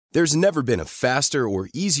There's never been a faster or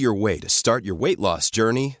easier way to start your weight loss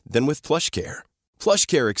journey than with PlushCare.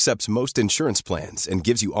 PlushCare accepts most insurance plans and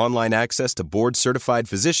gives you online access to board-certified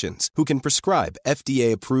physicians who can prescribe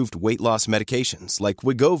FDA-approved weight loss medications like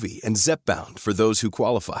Wegovy and Zepbound for those who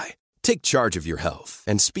qualify. Take charge of your health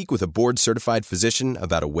and speak with a board-certified physician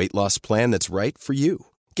about a weight loss plan that's right for you.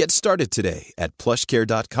 Get started today at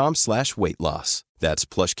plushcare.com/weight-loss. That's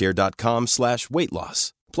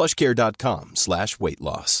plushcare.com/weight-loss.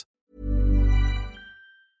 plushcare.com/weight-loss.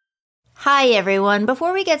 Hi everyone.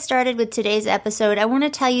 Before we get started with today's episode, I want to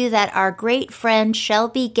tell you that our great friend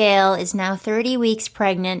Shelby Gale is now 30 weeks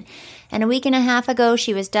pregnant, and a week and a half ago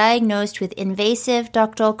she was diagnosed with invasive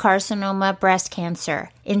ductal carcinoma breast cancer.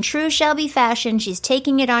 In true Shelby fashion, she's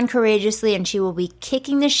taking it on courageously and she will be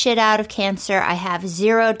kicking the shit out of cancer. I have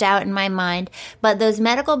zero doubt in my mind. But those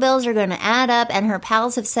medical bills are going to add up, and her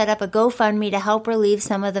pals have set up a GoFundMe to help relieve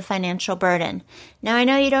some of the financial burden. Now, I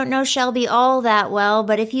know you don't know Shelby all that well,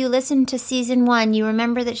 but if you listened to season 1, you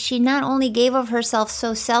remember that she not only gave of herself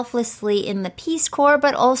so selflessly in the Peace Corps,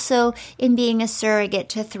 but also in being a surrogate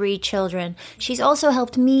to 3 children. She's also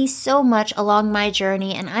helped me so much along my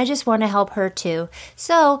journey, and I just want to help her too.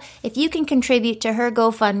 So, if you can contribute to her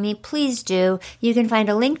GoFundMe, please do. You can find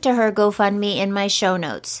a link to her GoFundMe in my show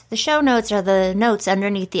notes. The show notes are the notes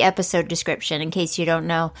underneath the episode description, in case you don't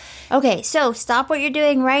know. Okay, so stop what you're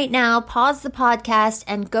doing right now, pause the podcast,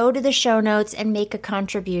 and go to the show notes and make a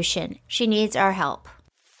contribution. She needs our help.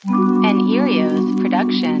 An Erios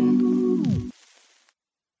production.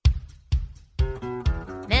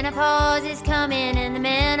 Menopause is coming and the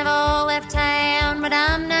men have all left town, but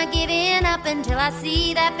I'm not giving up until I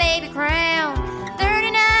see that baby crown.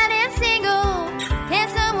 39 and single, can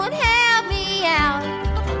someone help me out?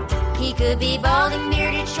 He could be balding,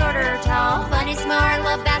 bearded, short or tall, funny, smart,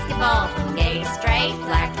 love basketball, from gay to straight,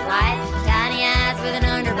 black to white, tiny eyes with an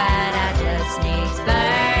underbite. I just need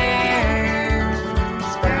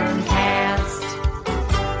sperm cast.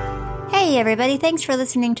 Hey everybody, thanks for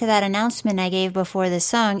listening to that announcement I gave before the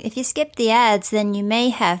song. If you skipped the ads, then you may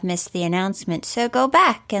have missed the announcement, so go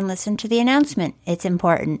back and listen to the announcement. It's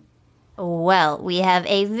important. Well, we have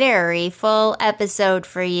a very full episode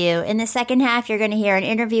for you. In the second half, you're going to hear an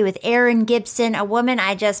interview with Erin Gibson, a woman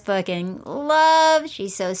I just fucking love.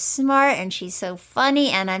 She's so smart and she's so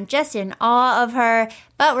funny, and I'm just in awe of her.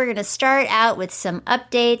 But we're going to start out with some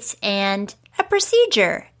updates and a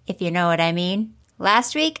procedure, if you know what I mean.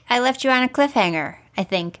 Last week, I left you on a cliffhanger, I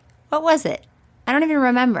think. What was it? I don't even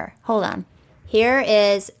remember. Hold on. Here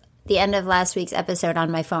is the end of last week's episode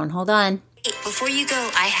on my phone. Hold on. Before you go,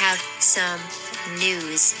 I have some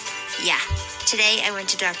news. Yeah. Today I went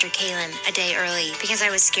to Dr. Kaylin a day early because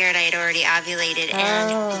I was scared I had already ovulated.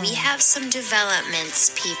 And we have some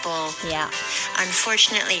developments, people. Yeah.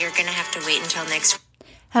 Unfortunately, you're going to have to wait until next week.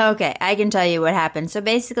 Okay, I can tell you what happened. So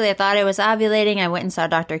basically, I thought I was ovulating. I went and saw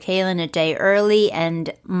Dr. Kaylin a day early,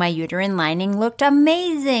 and my uterine lining looked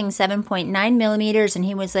amazing, 7.9 millimeters, and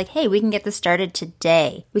he was like, hey, we can get this started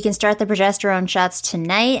today. We can start the progesterone shots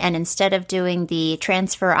tonight, and instead of doing the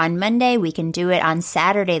transfer on Monday, we can do it on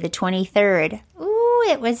Saturday, the 23rd. Ooh,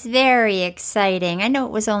 it was very exciting. I know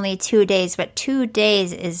it was only 2 days, but 2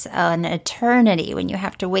 days is an eternity when you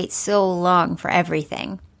have to wait so long for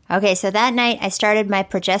everything. Okay, so that night I started my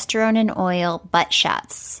progesterone and oil butt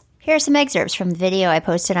shots. Here are some excerpts from the video I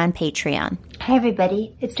posted on Patreon. Hi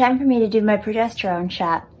everybody, it's time for me to do my progesterone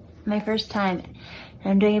shot. My first time,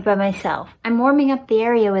 and I'm doing it by myself. I'm warming up the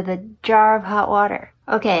area with a jar of hot water.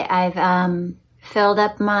 Okay, I've filled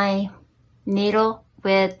up my needle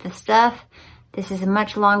with the stuff. This is a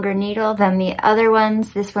much longer needle than the other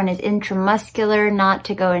ones. This one is intramuscular, not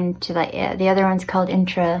to go into the other one's called I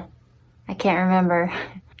can't remember.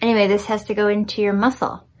 Anyway, this has to go into your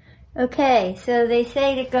muscle. Okay, so they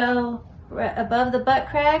say to go above the butt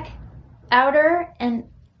crack, outer and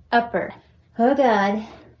upper. Oh God,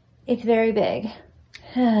 it's very big.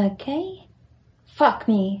 Okay, fuck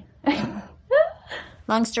me.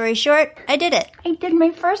 Long story short, I did it. I did my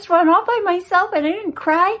first one all by myself and I didn't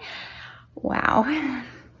cry. Wow,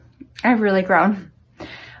 I've really grown.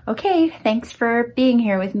 Okay, thanks for being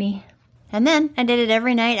here with me. And then I did it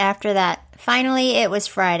every night after that. Finally, it was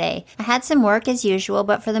Friday. I had some work as usual,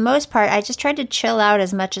 but for the most part, I just tried to chill out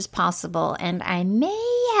as much as possible, and I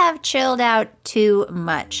may have chilled out too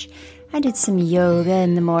much. I did some yoga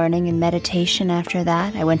in the morning and meditation after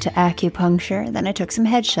that. I went to acupuncture, then I took some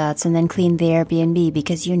headshots and then cleaned the Airbnb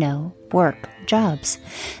because, you know, work, jobs.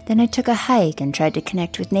 Then I took a hike and tried to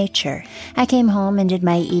connect with nature. I came home and did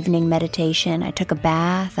my evening meditation. I took a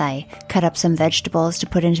bath. I cut up some vegetables to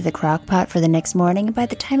put into the crock pot for the next morning. And by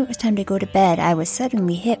the time it was time to go to bed, I was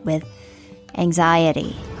suddenly hit with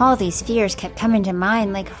Anxiety. All these fears kept coming to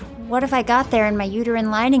mind, like, what if I got there and my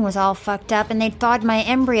uterine lining was all fucked up and they'd thawed my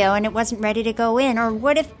embryo and it wasn't ready to go in? Or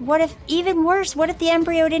what if, even worse, what if the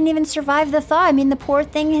embryo didn't even survive the thaw? I mean, the poor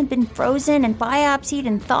thing had been frozen and biopsied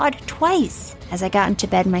and thawed twice. As I got into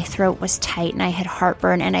bed, my throat was tight and I had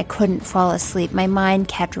heartburn and I couldn't fall asleep. My mind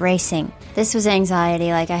kept racing. This was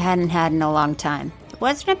anxiety like I hadn't had in a long time. It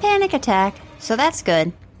wasn't a panic attack, so that's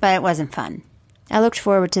good, but it wasn't fun. I looked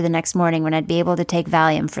forward to the next morning when I'd be able to take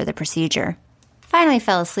Valium for the procedure. Finally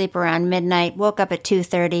fell asleep around midnight, woke up at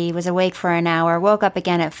 2:30, was awake for an hour, woke up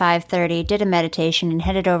again at 5:30, did a meditation, and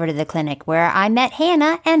headed over to the clinic where I met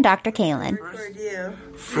Hannah and Dr. Kaylin.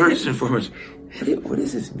 First and foremost, what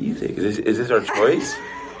is this music? Is this our choice?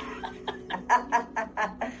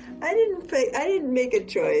 I didn't make a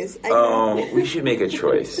choice. We should make a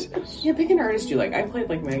choice. Yeah, pick an artist you like. I played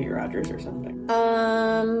like Maggie Rogers or something.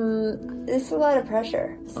 It's a lot of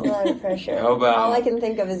pressure. How about... All I can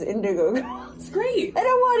think of is Indigo Girls. It's great. I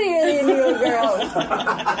don't want to hear the Indigo Girls.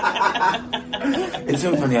 It's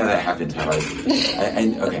so funny how that happens.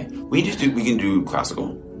 Okay, we can do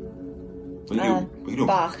classical. We can do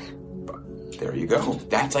Bach. There you go.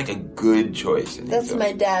 That's like a good choice. That's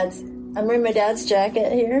my dad's. I'm wearing my dad's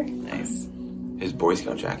jacket here. Nice. His Boy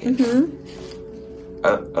Scout jacket.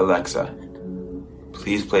 Mm-hmm. Alexa,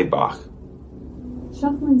 please play Bach.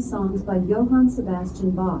 Shuffling songs by Johann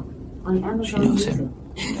Sebastian Bach on Amazon Music.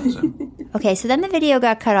 She knows him. Okay, so then the video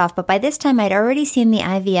got cut off, but by this time I'd already seen the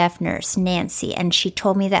IVF nurse, Nancy, and she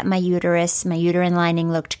told me that my uterine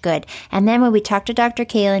lining looked good. And then when we talked to Dr.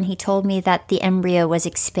 Kaylin, he told me that the embryo was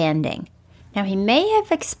expanding. Now, he may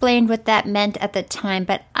have explained what that meant at the time,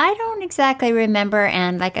 but I don't exactly remember,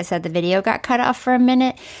 and like I said, the video got cut off for a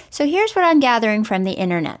minute. So here's what I'm gathering from the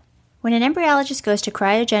internet. When an embryologist goes to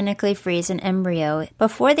cryogenically freeze an embryo,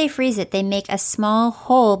 before they freeze it, they make a small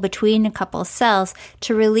hole between a couple cells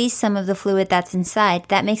to release some of the fluid that's inside.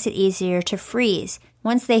 That makes it easier to freeze.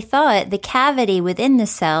 Once they thaw it, the cavity within the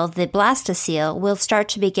cell, the blastocele, will start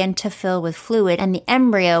to begin to fill with fluid and the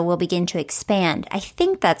embryo will begin to expand. I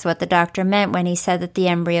think that's what the doctor meant when he said that the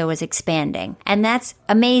embryo was expanding. And that's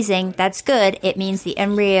amazing. That's good. It means the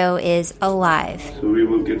embryo is alive. So we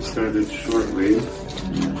will get started shortly.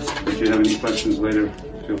 If you have any questions later,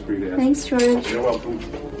 feel free to ask. Thanks, George. You're welcome.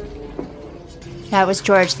 That was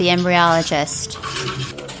George, the embryologist.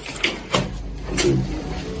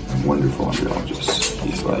 Wonderful embryologist.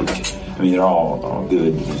 He's like, they're all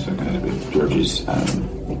good. He's like, but George is,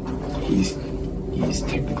 he's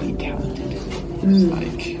technically talented.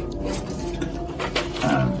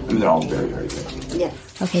 They're all very, very good. Yes.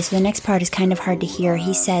 Okay, so the next part is kind of hard to hear.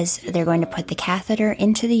 He says they're going to put the catheter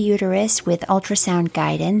into the uterus with ultrasound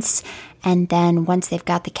guidance, and then once they've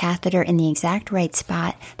got the catheter in the exact right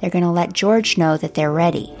spot, they're going to let George know that they're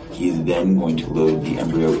ready. He's then going to load the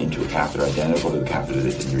embryo into a catheter identical to the catheter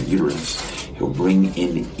that's in your uterus. He'll bring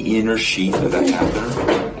in the inner sheath of that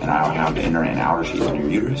catheter, and I'll have the inner and outer sheath in your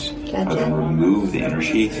uterus. Gotcha. I'll then remove the inner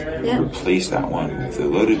sheath, replace that one with the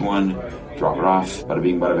loaded one, drop it off, bada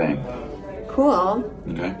bing, bada bang. Cool.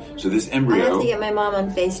 Okay, so this embryo... I have to get my mom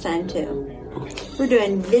on FaceTime, too. Okay. We're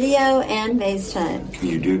doing video and FaceTime. Can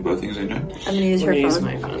you do both things at the same time? I'm going to use her phone. Use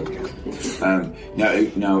my phone.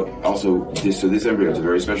 Now, also, this embryo is a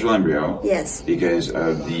very special embryo. Yes. Because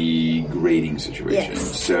of the grading situation.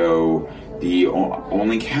 Yes. So the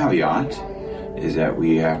only caveat is that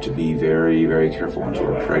we have to be very, very careful once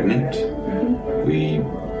we're pregnant.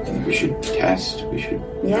 Mm-hmm. We should test. We should.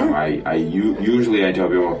 Yeah. Usually I tell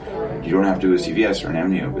people you don't have to do a CVS or an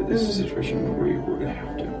amnio, but this is a situation where we're going to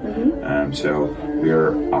have to. Mm-hmm. So we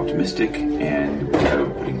are optimistic, and we're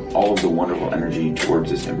putting all of the wonderful energy towards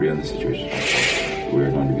this embryo in this situation. We're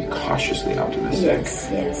going to be cautiously optimistic.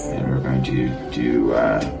 Yes. And we're going to do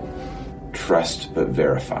trust but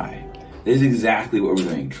verify. This is exactly what we're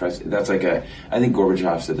doing. Trust. That's like I think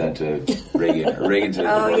Gorbachev said that to Reagan. Or Reagan said it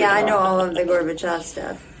to Oh, yeah, I Gorbachev. know all of the Gorbachev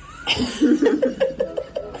stuff.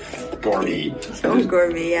 Gorby. Oh,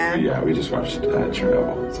 Gorby, yeah. Yeah, we just watched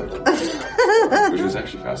Chernobyl. It's like, which was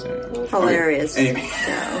actually fascinating. Hilarious. Okay. Anyway.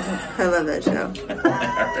 show. I love that show.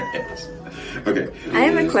 Hilarious. Okay. I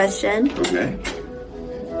have a question. Okay.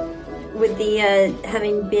 With the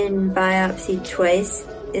having been biopsied twice,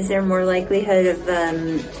 is there more likelihood of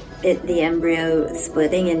the embryo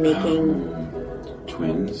splitting and making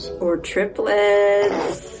twins or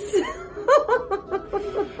triplets?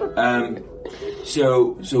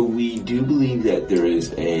 So we do believe that there is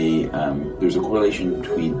there's a correlation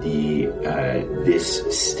between this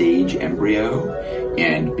stage embryo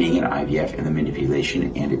and being an IVF and the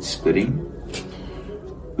manipulation and its splitting.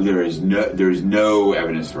 There's no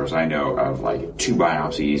evidence, as far as I know, of like 2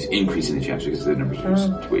 biopsies increasing the chance because the numbers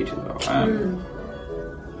are way too low.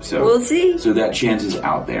 So we'll see. So that chance is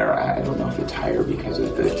out there. I don't know if it's higher because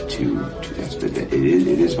of the two tests, but it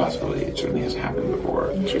is a possibility. It certainly has happened before.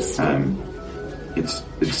 Interesting. It's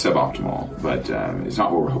suboptimal, but it's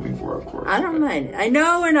not what we're hoping for, of course. I don't mind. I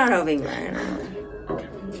know we're not hoping for it. Okay.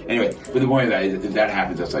 Anyway, but the point of that is, if that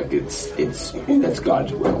happens, that's like that's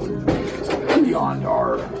God's will. It's beyond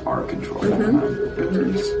our control.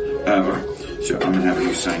 So I'm gonna have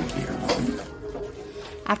you sign here.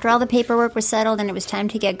 After all the paperwork was settled and it was time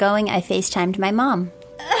to get going, I FaceTimed my mom.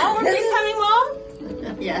 Oh, we're FaceTiming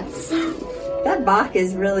Mom? Yes. That Bach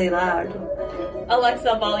is really loud.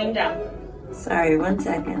 Alexa, volume down. Sorry, 1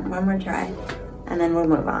 second. One more try. And then we'll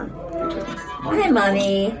move on. Hi,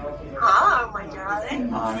 Mommy. Oh, my darling.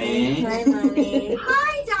 Mommy. Hi, Mommy.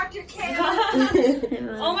 Hi, Dr. K.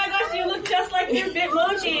 Oh my gosh, you look just like your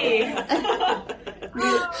Bitmoji.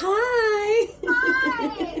 Hi.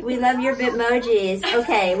 We love your Bitmojis.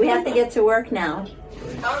 Okay, we have to get to work now.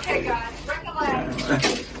 Okay, guys. Bring the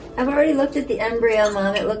legs. I've already looked at the embryo,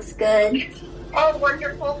 Mom. It looks good. Oh,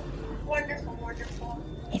 wonderful. Wonderful, wonderful.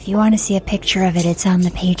 If you want to see a picture of it, it's on the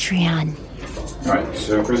Patreon. Alright,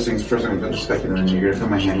 so first things first, I'm going to put the specular in. You're going to put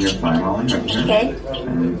my hand in your fine rolling right here. Okay.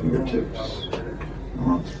 And then fingertips.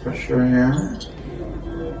 Lots of pressure here.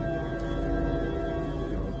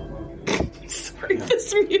 Sorry,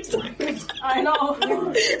 this music. I know.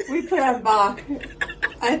 We put on Bach.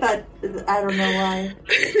 I don't know why.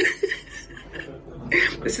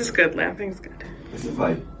 This is good. Laughing's good. This is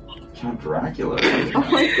like Count Dracula. Oh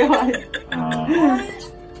my god.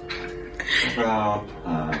 About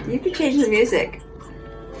You could change the music.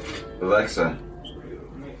 Alexa,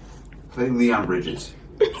 play Leon Bridges.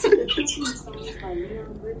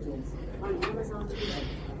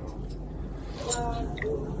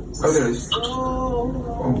 Oh, there it is.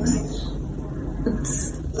 Oh, nice.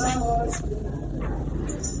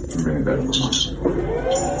 I'm bringing it better for Mom.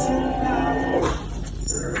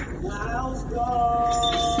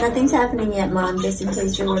 Nothing's happening yet, Mom, just in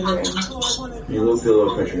case you're wondering. You will feel a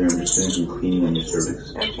little pressure here. I'm just doing some cleaning on your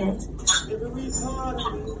cervix. Okay.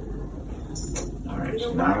 Alright,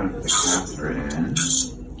 so now I'm going to put the catheter in.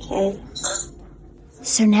 Okay.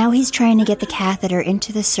 So now he's trying to get the catheter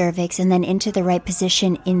into the cervix and then into the right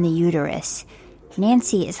position in the uterus.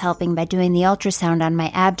 Nancy is helping by doing the ultrasound on my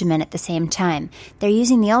abdomen at the same time. They're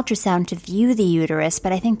using the ultrasound to view the uterus,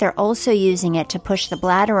 but I think they're also using it to push the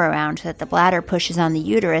bladder around so that the bladder pushes on the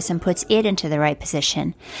uterus and puts it into the right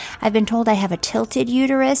position. I've been told I have a tilted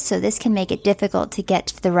uterus, so this can make it difficult to get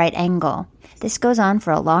to the right angle. This goes on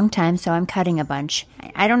for a long time, so I'm cutting a bunch.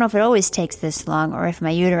 I don't know if it always takes this long or if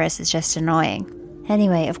my uterus is just annoying.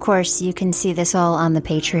 Anyway, of course, you can see this all on the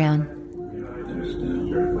Patreon.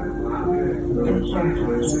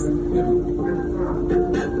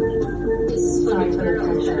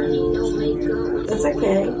 That's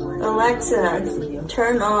okay. Alexa,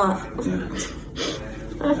 turn off.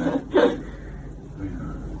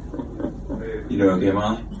 You doing okay,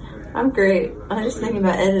 Molly? I'm great. I'm just thinking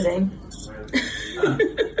about editing.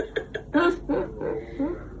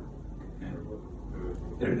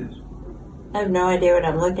 There it is. I have no idea what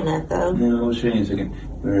I'm looking at, though. No, I'll show you in a second.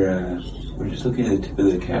 We're just looking at the tip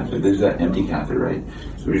of the catheter. There's that empty catheter, right?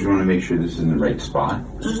 So we just want to make sure this is in the right spot.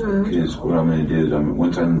 Because what I'm going to do is,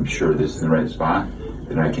 once I'm sure this is in the right spot,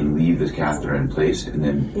 then I can leave this catheter in place, and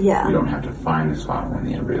then we don't have to find the spot when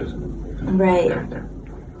the embryo's right there.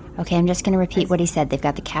 Okay, I'm just going to repeat what he said. They've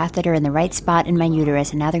got the catheter in the right spot in my uterus,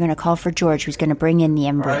 and now they're going to call for George, who's going to bring in the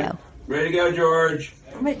embryo. Right. Ready to go, George.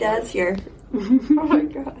 Oh, my dad's here. Oh my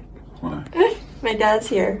god. What? My dad's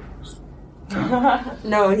here.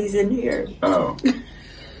 No, he's in here. Oh.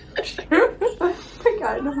 Oh my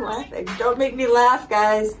god, I'm laughing. Don't make me laugh,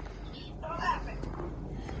 guys.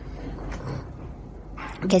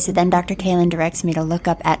 Okay, so then Dr. Kalin directs me to look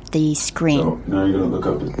up at the screen. So now you're going to look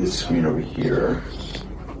up at this screen over here.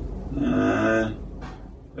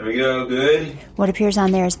 There we go, good. What appears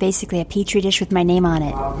on there is basically a petri dish with my name on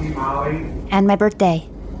it. And my birthday.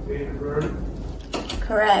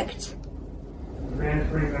 Correct.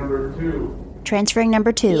 Transferring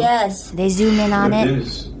number 2. Yes. They zoom in on There it.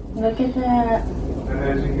 is. Look at that. And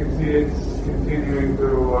as you can see, it's continuing to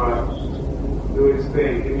do its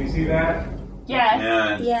thing. Can you see that?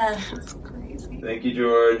 Yes. Yeah. Thank you,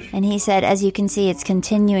 George. And he said, as you can see, it's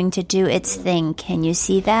continuing to do its thing. Can you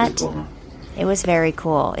see that? Cool, huh? It was very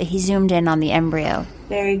cool. He zoomed in on the embryo.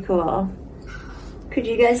 Very cool. Could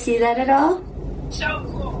you guys see that at all? So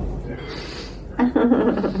cool.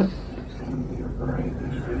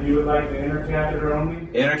 You would like the inner catheter only?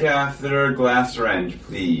 Intercatheter glass syringe,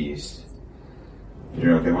 please.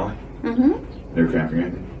 You're okay, Molly? Mm-hmm. No cramping or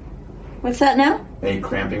anything? What's that now? Any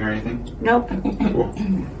cramping or anything? Nope. Cool.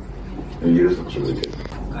 Your uterus looks really good.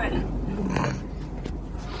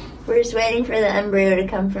 We're just waiting for the embryo to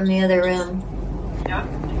come from the other room. Yep.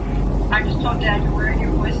 I just told Dad you're wearing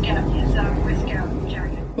your Boy Scout, his Boy Scout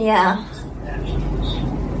jacket. Yeah.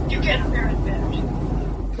 You get a merit badge.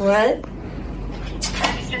 What?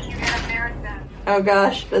 He said you get a merit badge. Oh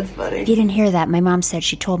gosh, that's funny. If you didn't hear that, my mom said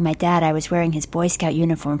she told my dad I was wearing his Boy Scout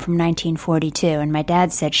uniform from 1942, and my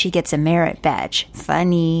dad said she gets a merit badge.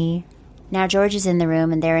 Funny. Now George is in the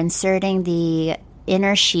room, and they're inserting the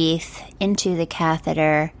inner sheath into the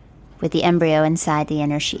catheter with the embryo inside the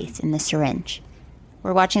inner sheath in the syringe.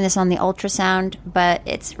 We're watching this on the ultrasound, but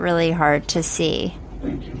it's really hard to see.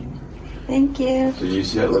 Thank you. Thank you. So you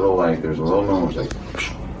see that little, there's a little moment,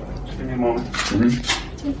 Just give me a moment.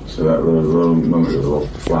 Mm-hmm. So that little moment, there's a little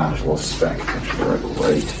flash, a little speck,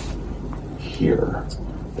 right here.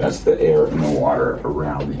 That's the air in the water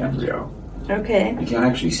around the embryo. Okay. You can't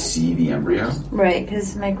actually see the embryo. Right, because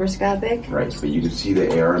it's microscopic. Right, but you can see the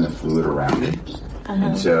air and the fluid around it.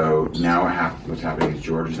 And so now what's happening is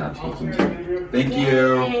George is now taking... Thank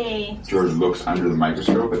you! Hey. George looks under the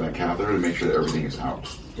microscope at that catheter to make sure that everything is out.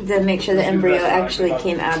 To make sure the embryo actually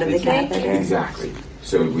came out of the catheter. Exactly.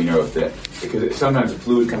 So we know because sometimes the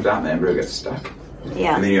fluid comes out and the embryo gets stuck.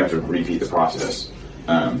 Yeah. And then you have to repeat the process.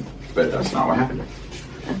 But that's not what happened.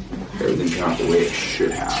 Everything came out the way it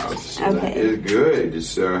should have. So that is good.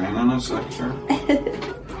 So hang on a second, sir.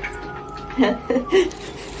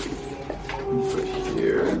 Put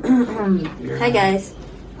here. Hi, guys.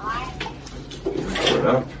 Put it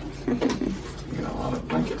up. You got a lot of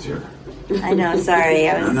blankets here. I know, sorry.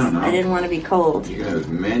 No. I didn't want to be cold. You can have as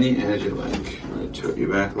many as you like. I'm going to tilt you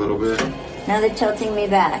back a little bit. Now they're tilting me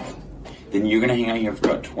back. Then you're going to hang out here for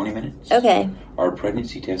about 20 minutes. Okay. Our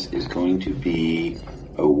pregnancy test is going to be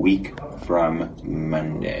a week from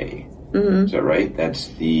Monday. Mm-hmm. Is that right? Is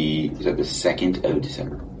that the 2nd of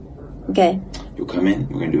December? Okay. You'll come in.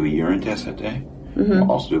 We're going to do a urine test that day. Mm-hmm.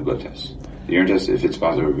 We'll also do a blood test. The urine test, if it's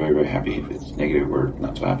positive, we're very, very happy. If it's negative, we're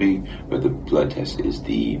not so happy. But the blood test is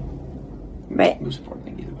the most important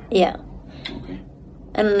thing either way. Yeah. Okay.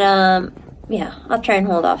 And, yeah, I'll try and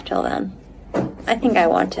hold off till then. I think I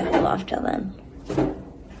want to hold off till then.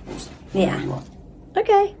 Yeah.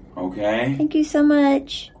 Okay. Okay. Thank you so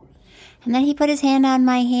much. And then he put his hand on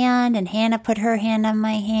my hand, and Hannah put her hand on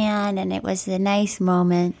my hand, and it was a nice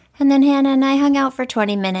moment. And then Hannah and I hung out for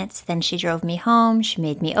 20 minutes. Then she drove me home. She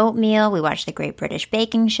made me oatmeal. We watched the Great British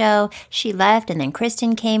Baking Show. She left, and then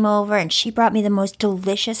Kristen came over, and she brought me the most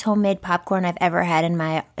delicious homemade popcorn I've ever had in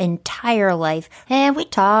my entire life. And we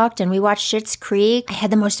talked, and we watched Schitt's Creek. I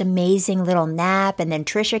had the most amazing little nap, and then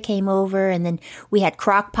Trisha came over, and then we had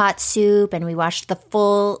crock pot soup, and we watched the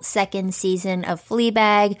full 2nd season of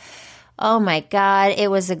Fleabag. Oh my God,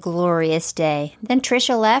 it was a glorious day. Then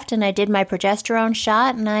Trisha left and I did my progesterone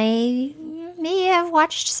shot and I may have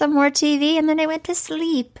watched some more TV and then I went to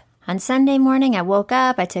sleep. On Sunday morning, I woke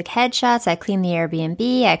up, I took headshots, I cleaned the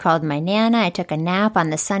Airbnb, I called my Nana, I took a nap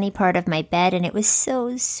on the sunny part of my bed and it was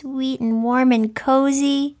so sweet and warm and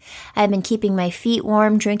cozy. I've been keeping my feet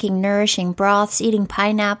warm, drinking nourishing broths, eating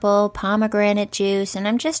pineapple, pomegranate juice, and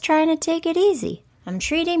I'm just trying to take it easy. I'm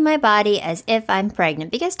treating my body as if I'm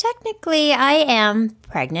pregnant because technically I am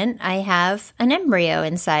pregnant. I have an embryo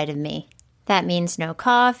inside of me. That means no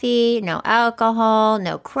coffee, no alcohol,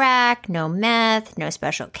 no crack, no meth, no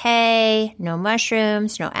Special K, no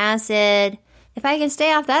mushrooms, no acid. If I can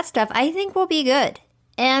stay off that stuff, I think we'll be good.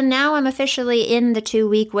 And now I'm officially in the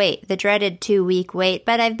 2-week wait, the dreaded 2-week wait,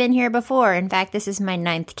 but I've been here before. In fact, this is my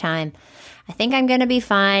 9th time. I think I'm going to be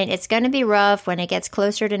fine. It's going to be rough when it gets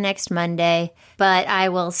closer to next Monday, but I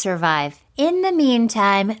will survive. In the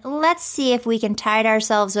meantime, let's see if we can tide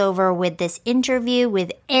ourselves over with this interview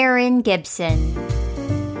with Erin Gibson.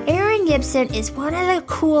 Erin Gibson is one of the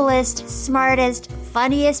coolest, smartest,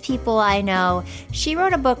 funniest people I know. She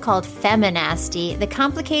wrote a book called Feminasty, The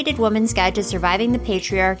Complicated Woman's Guide to Surviving the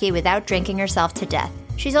Patriarchy Without Drinking Herself to Death.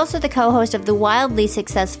 She's also the co-host of the wildly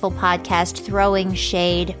successful podcast Throwing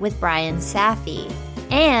Shade with Brian Safi.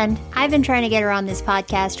 And I've been trying to get her on this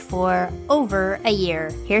podcast for over a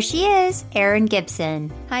year. Here she is, Erin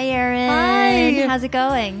Gibson. Hi, Erin. Hi. How's it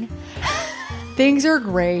going? Things are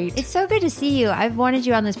great. It's so good to see you. I've wanted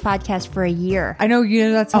you on this podcast for a year. I know,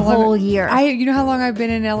 that's a whole year. You know how long I've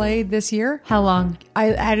been in LA this year? How long?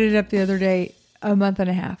 I added it up the other day, a month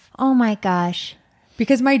and a half. Oh my gosh.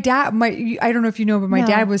 Because my dad, I don't know if you know, but my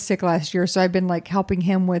dad was sick last year. So I've been like helping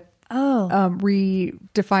him with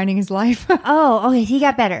redefining his life. Oh, okay. He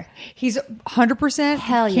got better. He's 100%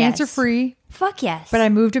 Hell yes. cancer-free. Fuck yes. But I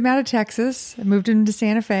moved him out of Texas. I moved him to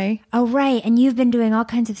Santa Fe. Oh, right. And you've been doing all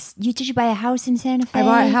kinds of... Did you buy a house in Santa Fe? I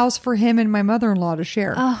bought a house for him and my mother-in-law to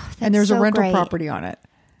share. Oh, that's and there's so a rental great. property on it.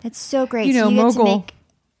 That's so great. You know, so you get to mogul.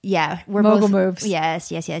 we're Mogul both... moves.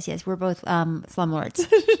 Yes. We're both slumlords.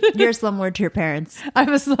 You're a slumlord to your parents. I'm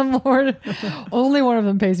a slumlord. Only one of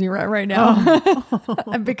them pays me rent right now.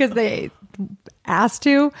 Because they asked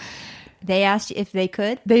to. They asked if they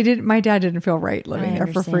could? They didn't. My dad didn't feel right living I there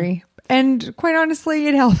for understand. free. And quite honestly,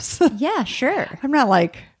 it helps. Yeah, sure. I'm not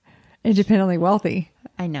like independently wealthy.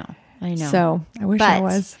 I know. So I wish I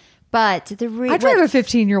was. But I drive a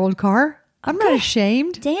 15-year-old car. I'm not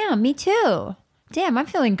ashamed. Damn, me too. Damn, I'm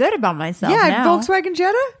feeling good about myself Yeah, now. Volkswagen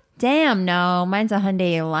Jetta. Damn, no. Mine's a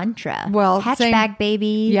Hyundai Elantra. Well, hatchback,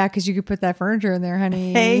 baby. Yeah, because you could put that furniture in there,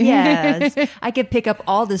 honey. Hey, yes. I could pick up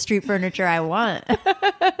all the street furniture I want.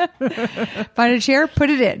 Find a chair,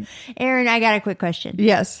 put it in. Aaron, I got a quick question.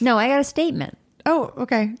 Yes. No, I got a statement. Oh,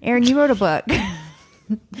 okay. Aaron, you wrote a book.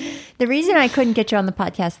 The reason I couldn't get you on the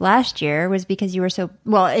podcast last year was because you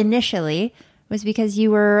were initially was because you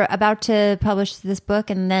were about to publish this book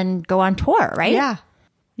and then go on tour, right? Yeah.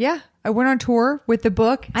 Yeah. I went on tour with the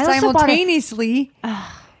book I also simultaneously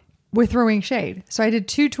with Throwing Shade. So I did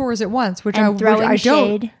 2 tours at once, which I don't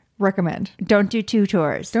Shade, recommend. Don't do 2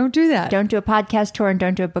 tours. Don't do that. Don't do a podcast tour and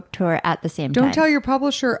don't do a book tour at the same time. Don't tell your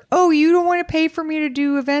publisher, oh, you don't want to pay for me to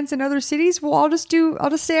do events in other cities? Well, I'll just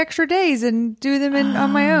stay extra days and do them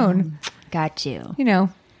on my own. Got you. You know,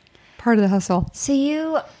 part of the hustle. So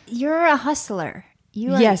you're a hustler.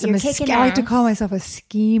 Yes, you're I like to call myself a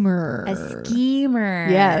schemer. A schemer.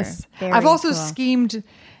 Yes. Very I've also cool. schemed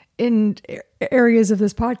in areas of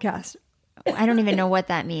this podcast. I don't even know what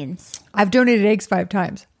that means. I've donated eggs 5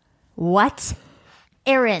 times. What?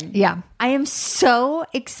 Aaron. Yeah. I am so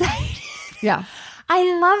excited. Yeah.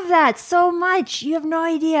 I love that so much. You have no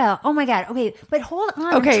idea. Oh my God. Okay, but hold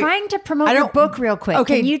on. Okay. I'm trying to promote your book real quick.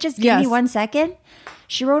 Okay. Can you just give me 1 second?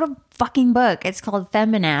 She wrote a fucking book. It's called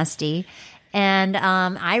Feminasty. And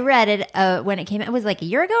I read it when it came out. It was like a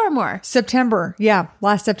year ago or more. September. Yeah,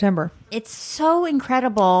 last September. It's so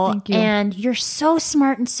incredible. Thank you. And you're so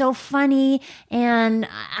smart and so funny. And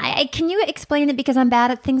can you explain it because I'm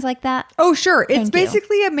bad at things like that? Oh, sure. It's Thank you.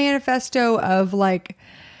 basically a manifesto of like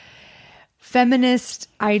feminist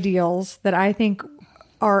ideals that I think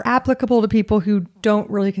are applicable to people who don't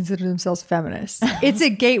really consider themselves feminists. It's a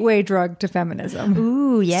gateway drug to feminism.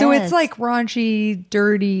 Ooh, yes. So it's like raunchy,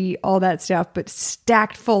 dirty, all that stuff, but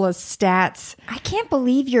stacked full of stats. I can't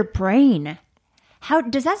believe your brain. How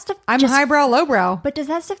does that stuff? I'm highbrow, lowbrow. But does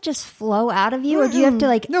that stuff just flow out of you, or do you have to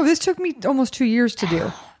like? No, this took me almost 2 years to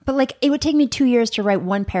do. But like, it would take me 2 years to write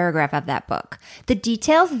 1 paragraph of that book. The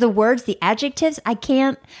details, the words, the adjectives, I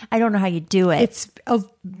don't know how you do it.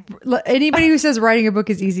 Anybody who says writing a book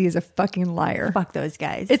is easy is a fucking liar. Fuck those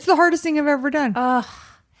guys. It's the hardest thing I've ever done.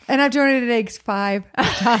 And I've donated eggs 5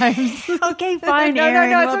 times. Okay, fine, Aaron.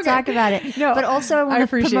 No, we'll it's okay. talk about it. No, but also, I want to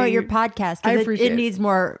appreciate promote your you. podcast I because appreciate it needs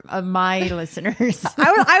more of my listeners.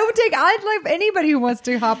 I'd like anybody who wants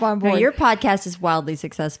to hop on board. No, your podcast is wildly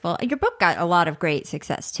successful. Your book got a lot of great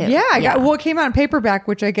success too. Yeah, it came out in paperback,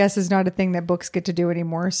 which I guess is not a thing that books get to do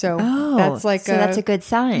anymore. So that's a good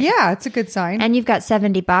sign. Yeah, it's a good sign. And you've got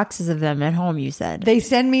 70 boxes of them at home, you said. They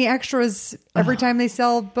send me extras every time they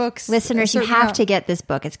sell books. Listeners, you have to get this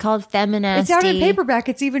book. It's called Feminasty. It's out in paperback.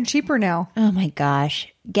 It's even cheaper now. Oh my gosh.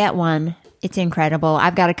 Get one. It's incredible.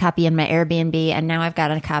 I've got a copy in my Airbnb, and now I've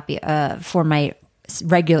got a copy for my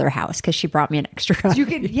regular house because she brought me an extra copy. You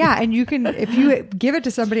can if you give it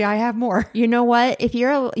to somebody, I have more. You know what? If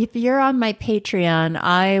you're on my Patreon,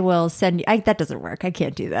 I will send you. That doesn't work. I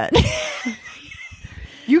can't do that.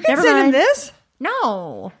 You can send him this?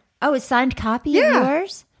 No. Oh, a signed copy of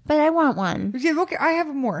yours? But I want one. Yeah, okay, I have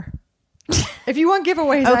more. If you want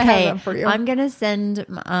giveaves, okay, I have them for you. I'm gonna send.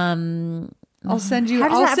 I'll send you.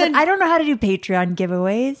 I don't know how to do Patreon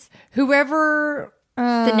giveaways. Whoever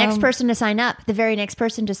the next person to sign up, the very next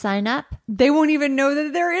person to sign up, they won't even know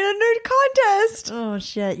that they're in a new contest. Oh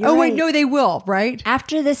shit! Wait, no, they will. Right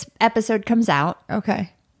after this episode comes out.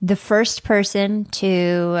 Okay, the first person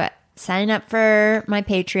to sign up for my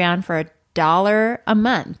Patreon for $1 a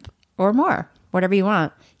month or more, whatever you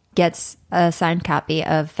want, gets a signed copy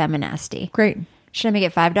of Feminasty. Great. Should I make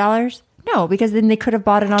it $5? No, because then they could have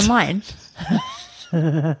bought it online.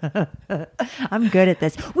 I'm good at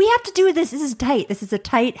this. We have to do this. This is tight. This is a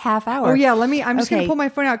tight half hour. Oh yeah, I'm just going to pull my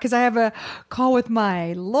phone out because I have a call with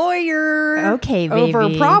my lawyer. Okay, baby.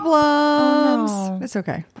 Over problems. Oh, no. It's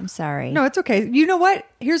okay. I'm sorry. No, it's okay. You know what?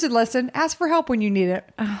 Here's a lesson. Ask for help when you need it.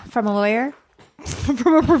 From a lawyer?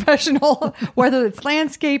 From a professional, whether it's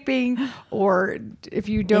landscaping or if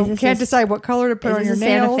you can't decide what color to put on your nails. Is this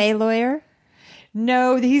a Santa Fe lawyer?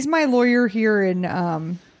 No, he's my lawyer here in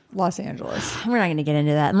Los Angeles. We're not going to get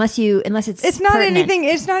into that unless it's not pertinent. anything.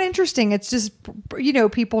 It's not interesting. It's just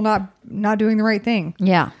people not doing the right thing.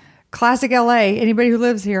 Yeah. Classic LA. Anybody who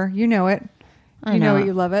lives here, you know it. You know it.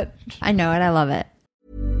 You love it. I know it. I love it.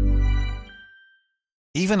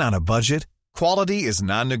 Even on a budget, quality is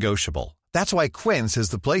non-negotiable. That's why Quince is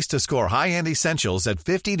the place to score high-end essentials at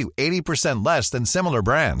 50 to 80% less than similar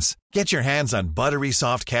brands. Get your hands on buttery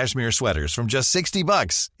soft cashmere sweaters from just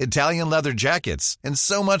 $60, Italian leather jackets, and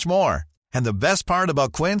so much more. And the best part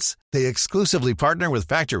about Quince, they exclusively partner with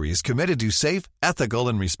factories committed to safe, ethical,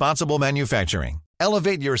 and responsible manufacturing.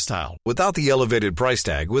 Elevate your style without the elevated price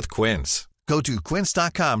tag with Quince. Go to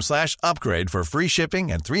quince.com/upgrade for free shipping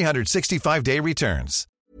and 365-day returns.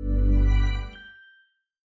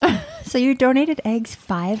 So you donated eggs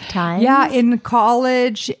 5 times? Yeah, in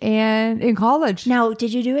college. Now,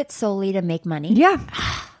 did you do it solely to make money? Yeah.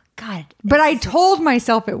 God. But I told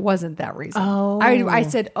myself it wasn't that reason. Oh. I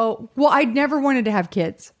said, I'd never wanted to have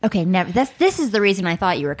kids. Okay, never. This is the reason I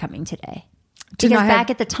thought you were coming today. Because back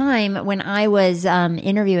at the time when I was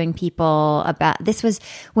interviewing people this was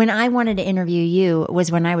when I wanted to interview you,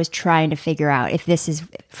 was when I was trying to figure out if this is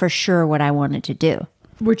for sure what I wanted to do.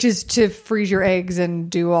 Which is to freeze your eggs and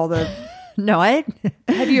do all the... No,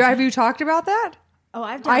 Have you talked about that? Oh,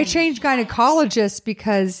 I've done... I changed gynecologists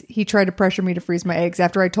because he tried to pressure me to freeze my eggs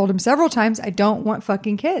after I told him several times, I don't want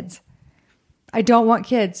fucking kids. I don't want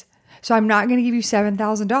kids. So I'm not going to give you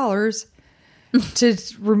 $7,000 to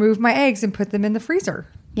remove my eggs and put them in the freezer.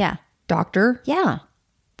 Yeah. Doctor. Yeah.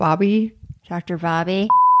 Bobby. Dr. Bobby.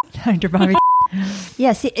 Dr. Bobby.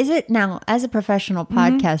 Yeah. See, is it now, as a professional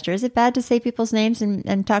podcaster, is it bad to say people's names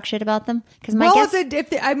and talk shit about them? Because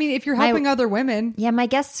if you're helping other women. Yeah, my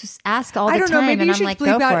guests ask all the time. I don't know. Maybe and you I'm should like,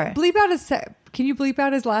 go for it. Bleep out can you bleep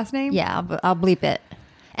out his last name? Yeah, I'll bleep it.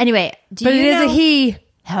 Anyway, it is a he.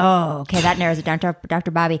 Oh, okay. That narrows it down to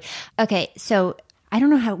Dr. Bobby. Okay. So I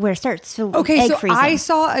don't know where to start. So egg freezing. I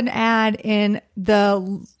saw an ad in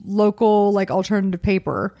the local alternative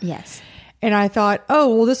paper. Yes. And I thought,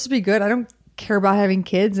 this would be good. I don't care about having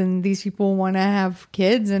kids, and these people want to have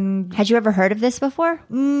kids. And had you ever heard of this before?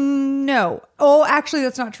 No. Oh, actually,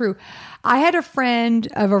 that's not true. I had a friend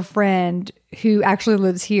of a friend who actually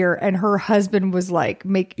lives here, and her husband was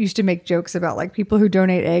used to make jokes about people who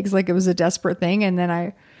donate eggs, like it was a desperate thing. And then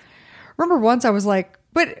I remember once I was like,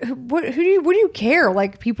 but what do you care?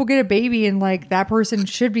 People get a baby, and that person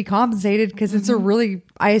should be compensated because it's a really,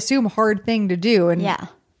 I assume, hard thing to do. And yeah.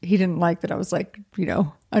 He didn't like that I was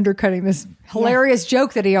undercutting this hilarious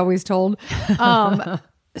joke that he always told.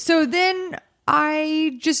 So then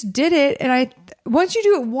I just did it. And once you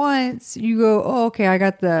do it once, you go, oh, okay, I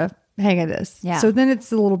got the hang of this. Yeah. So then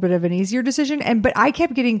it's a little bit of an easier decision. But I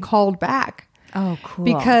kept getting called back. Oh, cool.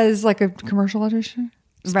 Because a commercial audition.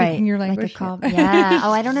 Speaking your language. Yeah.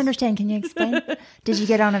 Oh, I don't understand. Can you explain? Did you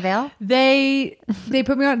get on Avail? They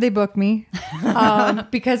put me on. They booked me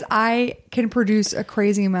because I can produce a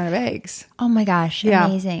crazy amount of eggs. Oh my gosh! Yeah.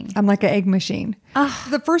 Amazing. I'm like an egg machine.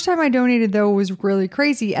 The first time I donated though was really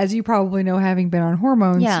crazy, as you probably know, having been on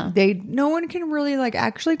hormones. Yeah. No one can really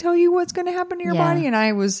actually tell you what's going to happen to your body, and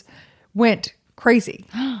I went crazy.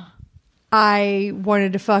 I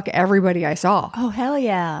wanted to fuck everybody I saw. Oh, hell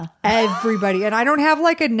yeah. Everybody. And I don't have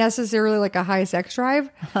necessarily a high sex drive.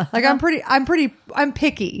 I'm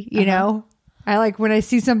picky, you know? I when I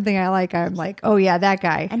see something I like, I'm like, oh yeah, that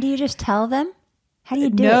guy. And do you just tell them? How do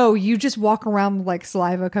you do it? No, you just walk around with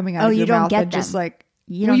saliva coming out of your mouth. Get and them. Just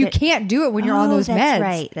you can't do it when you're on those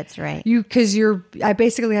meds. That's right. Because I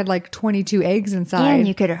basically had 22 eggs inside. And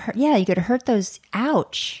you could hurt those.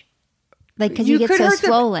 Ouch. Because you get so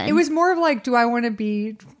swollen. It was more of do I want to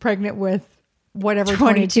be pregnant with whatever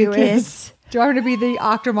 22 is? Do I want to be the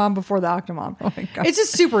Octomom before the Octomom? Oh my God. It's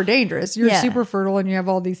just super dangerous. You're super fertile and you have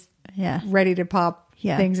all these ready to pop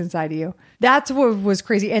things inside of you. That's what was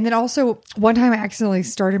crazy. And then also one time I accidentally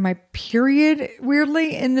started my period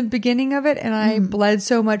weirdly in the beginning of it. And I bled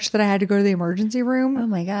so much that I had to go to the emergency room. Oh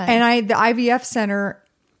my God. And the IVF center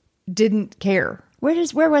didn't care. Where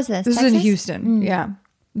was this? This Texas? is in Houston. Yeah.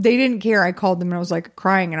 They didn't care. I called them and I was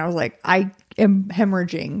crying and I was like, I am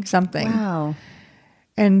hemorrhaging something. Wow.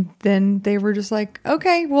 And then they were just like,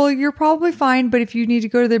 okay, well, you're probably fine. But if you need to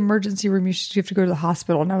go to the emergency room, you have to go to the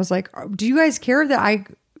hospital. And I was like, do you guys care that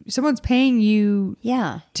someone's paying you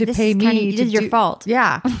to pay me? This is your fault.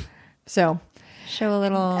 Yeah. So show a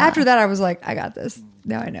little. After that, I was like, I got this.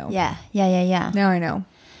 Now I know. Yeah. Now I know.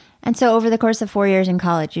 And so over the course of 4 years in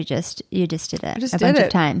college, you just did it a bunch of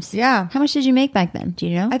times. Yeah. How much did you make back then? Do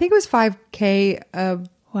you know? I think it was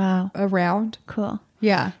 $5,000 a round. Cool.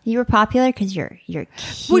 Yeah. You were popular because you're cute.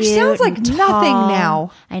 Which sounds like and nothing tall.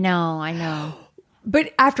 now. I know.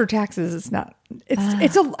 But after taxes, it's not.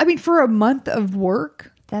 I mean, for a month of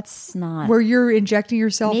work, that's not where you're injecting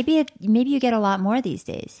yourself. Maybe you get a lot more these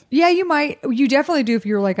days. Yeah, you might. You definitely do if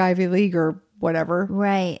you're like Ivy League or whatever.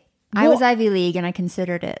 Right. I was Ivy League and I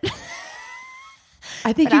considered it.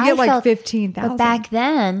 I think you get like 15,000. But back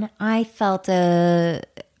then, I felt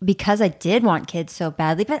because I did want kids so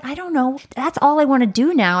badly, but I don't know. That's all I want to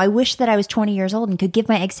do now. I wish that I was 20 years old and could give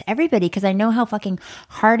my eggs to everybody because I know how fucking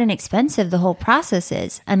hard and expensive the whole process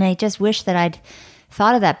is. And I just wish that I'd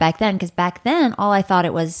thought of that back then, because back then all I thought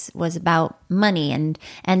it was about money, and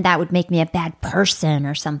that would make me a bad person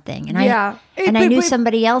or something. And I knew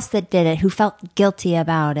somebody else that did it who felt guilty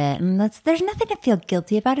about it, and there's nothing to feel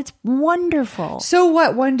guilty about. It's wonderful. So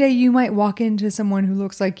what? One day you might walk into someone who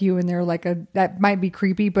looks like you, and they're like that might be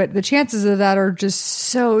creepy, but the chances of that are just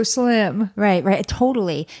so slim. Right,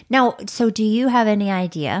 totally. Now, so do you have any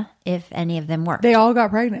idea if any of them worked? They all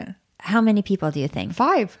got pregnant. How many people do you think?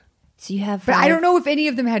 5. So you have 5. But I don't know if any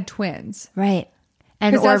of them had twins. Right.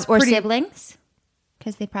 And or siblings?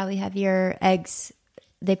 Because they probably have your eggs.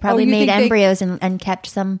 They probably made embryos and kept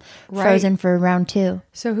some frozen for round 2.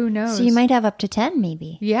 So who knows? So you might have up to 10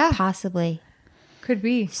 maybe. Yeah. Possibly. Could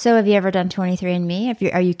be. So have you ever done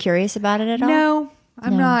 23andMe? Are you curious about it at all? No,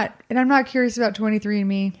 I'm not. And I'm not curious about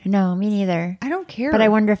 23andMe. No, me neither. I don't care. But I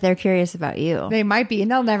wonder if they're curious about you. They might be, and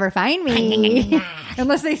they'll never find me.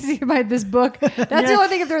 Unless they see this book. That's the only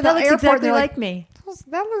thing. If they're in the airport, exactly they're like me.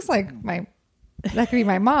 That looks like that could be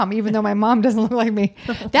my mom, even though my mom doesn't look like me.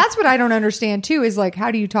 That's what I don't understand too, is like, how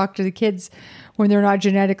do you talk to the kids when they're not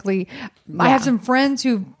genetically... I have some friends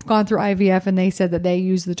who've gone through IVF and they said that they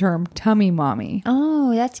use the term tummy mommy.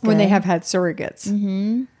 Oh, that's good. When they have had surrogates.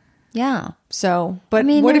 Mm-hmm. Yeah. So, but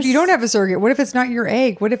what if you don't have a surrogate? What if it's not your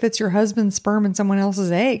egg? What if it's your husband's sperm and someone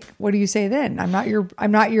else's egg? What do you say then?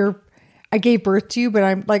 I gave birth to you, but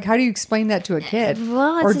I'm like, how do you explain that to a kid?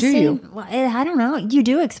 Well, it's or do you? Well, I don't know. You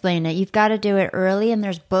do explain it. You've got to do it early, and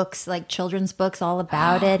there's books, like children's books all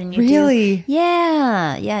about it. And you really?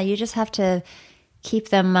 Yeah. You just have to keep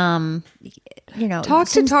them, talk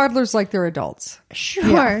to toddlers like they're adults.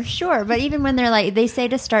 Sure. But even when they're they say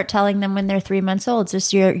to start telling them when they're 3 months old,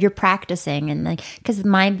 just you're practicing, and because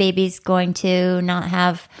my baby's going to not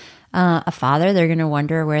have a father, they're going to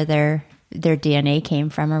wonder where their DNA came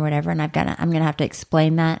from or whatever, and I'm gonna have to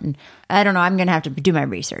explain that, and I don't know. I'm gonna have to do my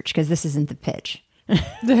research because this isn't the pitch.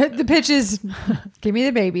 The pitch is, give me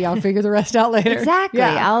the baby. I'll figure the rest out later. Exactly.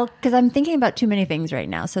 Because I'm thinking about too many things right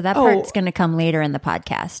now, so that part's gonna come later in the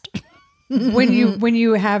podcast. when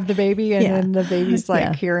you have the baby and then the baby's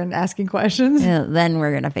here and asking questions, then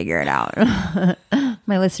we're gonna figure it out.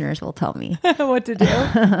 My listeners will tell me what to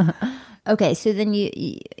do. Okay, so then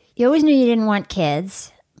you always knew you didn't want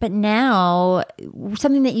kids. But now,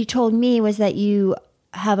 something that you told me was that you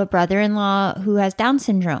have a brother-in-law who has Down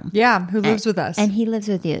syndrome. Yeah, who lives with us. And he lives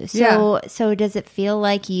with you. So does it feel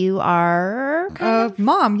like you are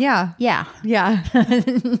mom? Yeah. Yeah.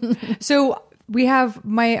 So we have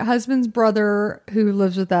my husband's brother who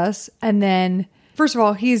lives with us. And then, first of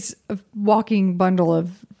all, he's a walking bundle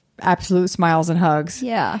of absolute smiles and hugs.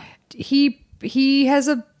 Yeah. He has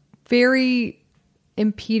a very...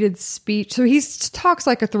 impeded speech, so he talks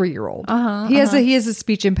like a 3-year-old. He has a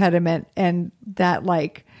speech impediment, and that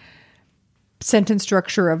sentence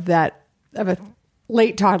structure of a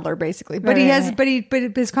late toddler, basically. But but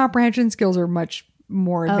his comprehension skills are much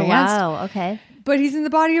more advanced. Oh, wow. Okay. But he's in the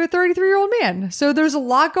body of a 33-year-old man, so there's a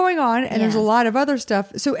lot going on, and there's a lot of other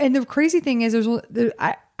stuff. So, and the crazy thing is,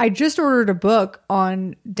 I just ordered a book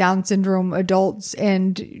on Down syndrome adults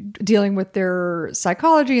and dealing with their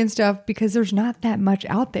psychology and stuff, because there's not that much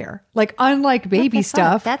out there. Like, unlike baby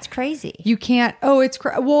stuff. That's crazy. You can't,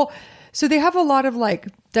 well, so they have a lot of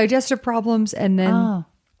digestive problems, and then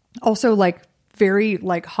also very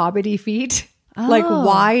hobbity feet,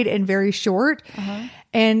 wide and very short.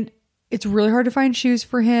 And it's really hard to find shoes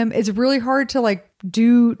for him. It's really hard to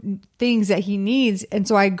do things that he needs. And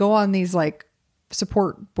so I go on these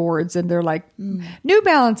support boards, and they're New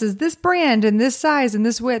Balance is this brand and this size and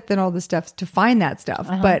this width and all this stuff to find that stuff.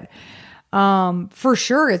 But for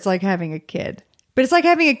sure, it's like having a kid. But it's like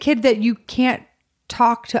having a kid that you can't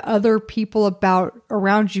talk to other people about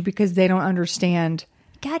around you because they don't understand.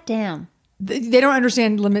 Goddamn. They don't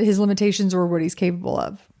understand his limitations or what he's capable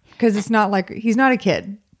of. Because it's not like, he's not a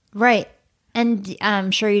kid. Right. And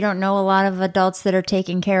I'm sure you don't know a lot of adults that are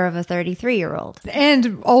taking care of a 33-year-old.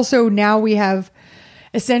 And also now we have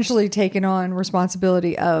essentially taken on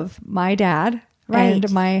responsibility of my dad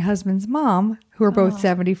and my husband's mom, who are both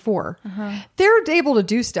 74. They're able to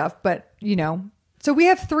do stuff, but so we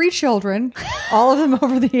have 3 children, all of them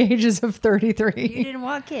over the ages of 33. You didn't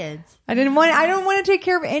want kids. I don't want to take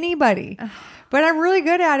care of anybody, but I'm really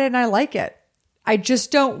good at it and I like it. I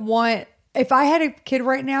just don't want, if I had a kid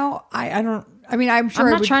right now, I'm sure I'm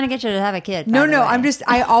not trying to get you to have a kid. No,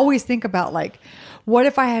 I always think about like, what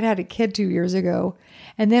if I had a kid 2 years ago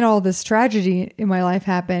and then all this tragedy in my life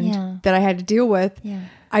happened that I had to deal with. Yeah.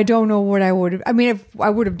 I don't know what I would have, if I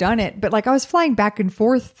would have done it, but like I was flying back and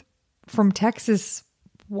forth from Texas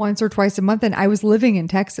once or twice a month. And I was living in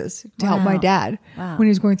Texas to help my dad when he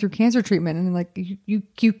was going through cancer treatment. And like,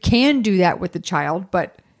 you can do that with the child,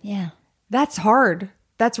 but that's hard.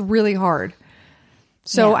 That's really hard.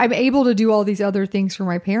 So I'm able to do all these other things for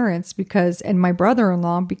my parents and my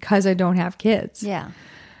brother-in-law because I don't have kids. Yeah.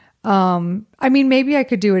 Maybe I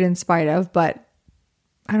could do it in spite of, but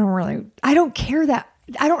I don't care that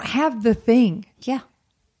I don't have the thing. Yeah.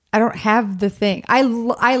 I don't have the thing. I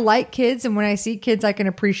like kids. And when I see kids, I can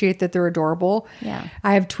appreciate that they're adorable. Yeah.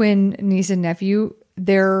 I have twin niece and nephew.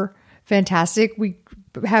 They're fantastic. We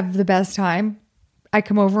have the best time. I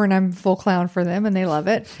come over and I'm full clown for them and they love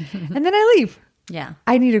it. And then I leave. Yeah.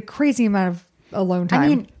 I need a crazy amount of alone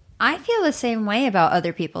time. I feel the same way about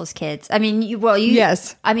other people's kids.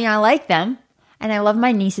 Yes. I like them and I love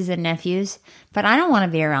my nieces and nephews, but I don't want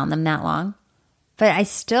to be around them that long. But I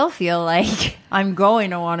still feel like I'm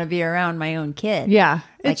going to want to be around my own kid. Yeah.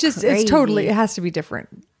 Like it has to be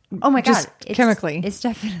different. Oh my God. Just chemically. It's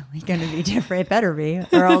definitely going to be different. It better be,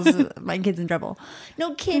 or else my kid's in trouble.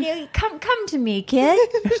 No, kid, come to me, kid.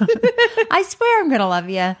 I swear I'm going to love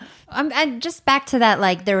you. I'm just back to that,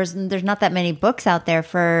 like there's not that many books out there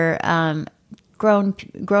for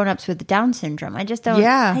grown-ups with Down syndrome. I just don't.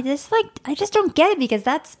 Yeah. I just don't get it because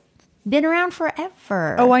that's been around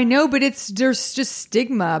forever. Oh, I know, but there's just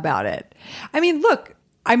stigma about it. Look,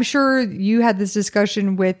 I'm sure you had this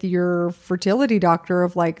discussion with your fertility doctor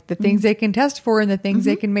of like the things they can test for and the things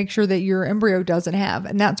they can make sure that your embryo doesn't have.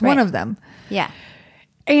 And that's one of them. Yeah.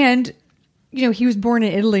 And, he was born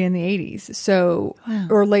in Italy in the 80s. So,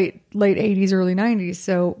 or late 80s, early 90s.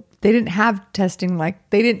 So they didn't have testing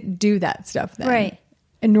they didn't do that stuff then. Right.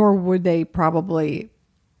 And nor would they probably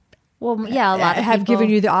a lot of have people given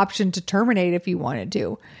you the option to terminate if you wanted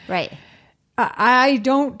to. Right. I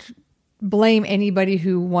don't blame anybody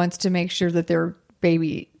who wants to make sure that their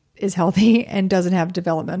baby is healthy and doesn't have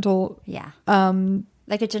developmental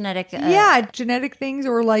like a genetic genetic things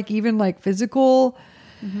or like even like physical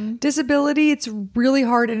disability. It's really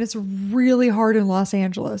hard, and it's really hard in Los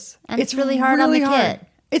Angeles, and it's really hard on the kid.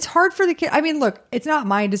 It's hard for the kid. Look, it's not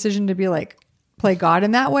my decision to be like play God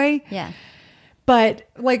in that way. Yeah. But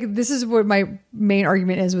like, this is what my main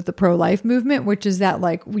argument is with the pro-life movement, which is that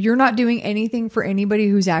like, you're not doing anything for anybody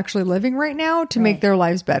who's actually living right now to make their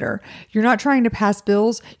lives better. You're not trying to pass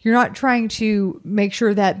bills. You're not trying to make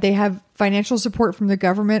sure that they have financial support from the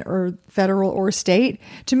government or federal or state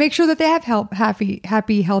to make sure that they have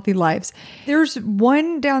happy, healthy lives. There's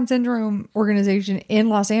one Down syndrome organization in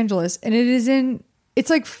Los Angeles, and it's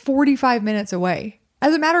like 45 minutes away.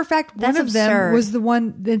 As a matter of fact, one of them was the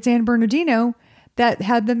one in San Bernardino that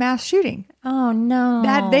had the mass shooting. Oh no.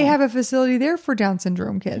 That they have a facility there for Down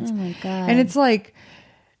syndrome kids. Oh my God. And it's like,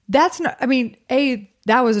 that's not,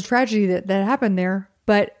 that was a tragedy that happened there,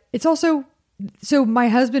 but it's also, so my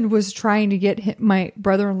husband was trying to get my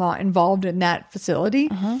brother-in-law involved in that facility,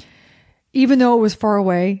 even though it was far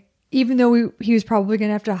away, even though he was probably going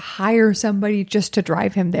to have to hire somebody just to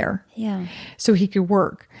drive him there. Yeah. So he could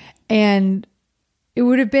work. And it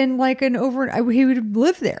would have been like he would have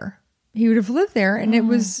lived there. He would have lived there, and it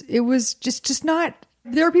was just not.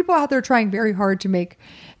 There are people out there trying very hard to make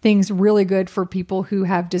things really good for people who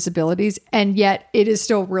have disabilities, and yet it is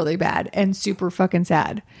still really bad and super fucking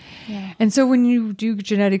sad. Yeah. And so when you do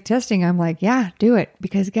genetic testing, I'm like, yeah, do it,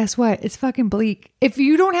 because guess what? It's fucking bleak. If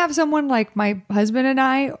you don't have someone like my husband and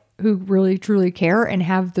I who really truly care and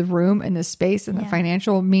have the room and the space and the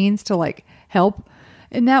financial means to like help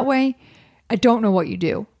in that way, I don't know what you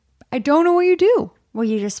do. Well,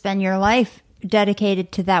 you just spend your life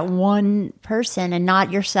dedicated to that one person and not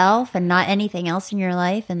yourself and not anything else in your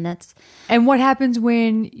life. And what happens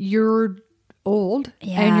when you're old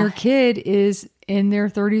and your kid is in their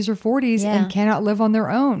 30s or 40s and cannot live on their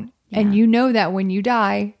own? And you know that when you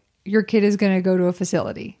die, your kid is going to go to a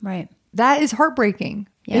facility. Right. That is heartbreaking.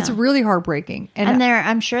 Yeah. It's really heartbreaking. And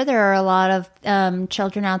I'm sure there are a lot of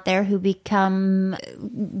children out there who become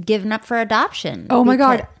given up for adoption. Oh my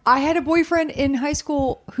God. I had a boyfriend in high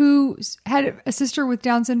school who had a sister with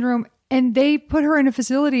Down syndrome, and they put her in a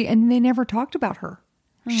facility and they never talked about her.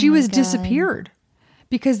 She was disappeared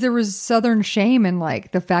because there was Southern shame and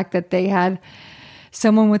like the fact that they had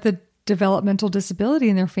someone with a developmental disability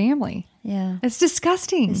in their family. Yeah. It's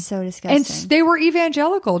disgusting. It's so disgusting. And they were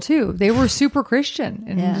evangelical too. They were super Christian,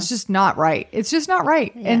 and it's just not right. It's just not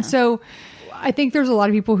right. Yeah. And so I think there's a lot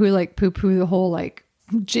of people who like poo poo the whole like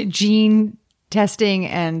gene testing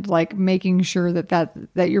and like making sure that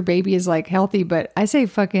your baby is like healthy. But I say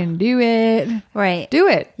fucking do it. Right. Do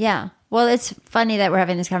it. Yeah. Well, it's funny that we're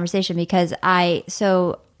having this conversation because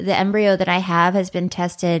the embryo that I have has been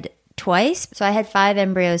tested twice. So I had 5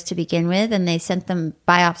 embryos to begin with, and they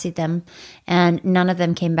biopsied them, and none of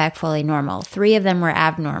them came back fully normal. 3 of them were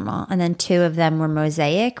abnormal, and then 2 of them were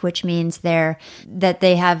mosaic, which means that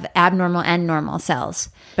they have abnormal and normal cells,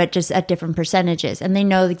 but just at different percentages. And they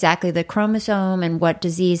know exactly the chromosome and what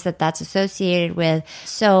disease that's associated with.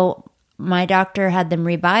 So my doctor had them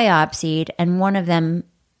rebiopsied, and one of them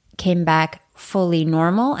came back fully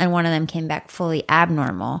normal, and one of them came back fully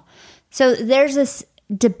abnormal. So there's this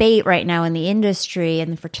debate right now in the industry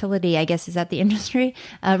and the fertility, I guess, is that the industry?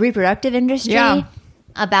 Reproductive industry,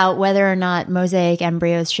 about whether or not mosaic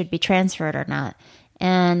embryos should be transferred or not.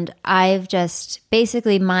 And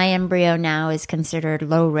basically my embryo now is considered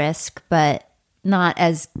low risk, but not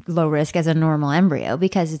as low risk as a normal embryo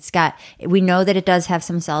because we know that it does have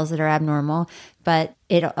some cells that are abnormal, but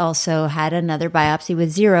it also had another biopsy with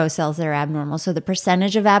 0 cells that are abnormal. So the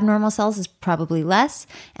percentage of abnormal cells is probably less.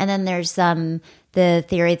 And then there's the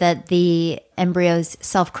theory that the embryos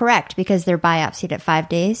self-correct because they're biopsied at 5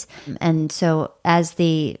 days. And so as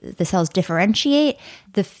the cells differentiate,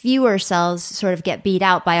 the fewer cells sort of get beat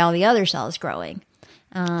out by all the other cells growing.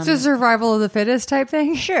 So survival of the fittest type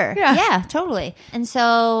thing? Sure. Yeah, totally. And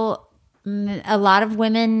so a lot of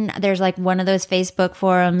women, there's like one of those Facebook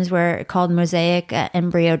forums called Mosaic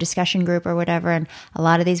Embryo Discussion Group or whatever. And a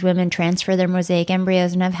lot of these women transfer their mosaic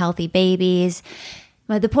embryos and have healthy babies.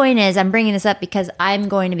 But the point is, I'm bringing this up because I'm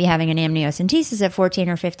going to be having an amniocentesis at 14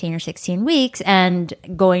 or 15 or 16 weeks and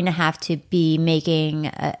going to have to be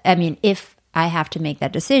making, if I have to make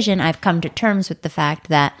that decision, I've come to terms with the fact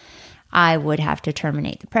that I would have to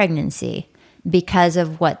terminate the pregnancy because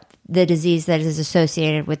of the disease that is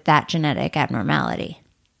associated with that genetic abnormality.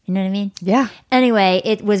 You know what I mean? Yeah. Anyway,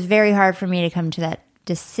 it was very hard for me to come to that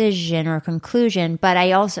decision or conclusion, but I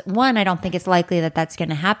don't think it's likely that that's going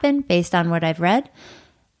to happen based on what I've read.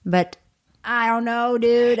 But I don't know,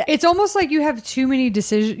 dude. It's almost like you have too many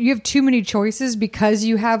decisions. You have too many choices because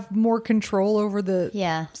you have more control over the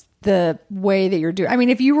way that you're doing. I mean,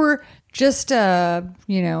 if you were just doing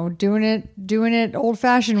it old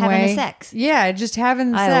fashioned way, having sex, just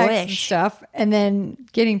having sex and stuff, and then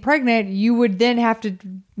getting pregnant, you would then have to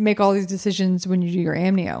make all these decisions when you do your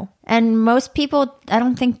amnio. And most people, I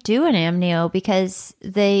don't think, do an amnio because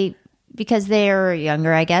they're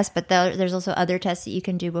younger, I guess. But there's also other tests that you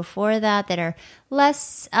can do before that are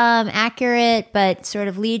less accurate, but sort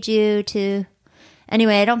of lead you to.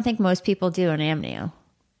 Anyway, I don't think most people do an amnio.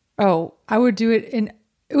 Oh, I would do it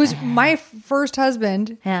it was my first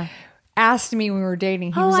husband. Yeah. Asked me when we were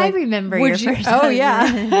dating. He was like, I remember your first husband. Oh,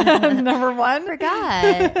 yeah. Number one.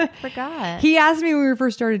 Forgot. He asked me when we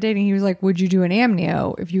first started dating, he was like, would you do an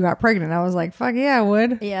amnio if you got pregnant? I was like, fuck yeah, I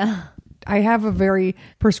would. Yeah. I have a very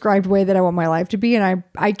prescribed way that I want my life to be, and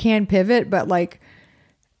I can pivot, but like,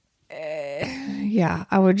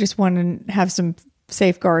 I would just want to have some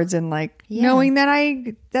safeguards and like knowing that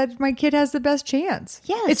my kid has the best chance.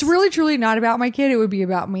 Yes. It's really truly not about my kid. It would be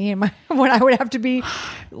about me and what I would have to be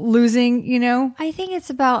losing, I think it's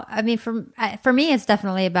about, for me, it's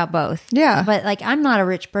definitely about both. Yeah. But like, I'm not a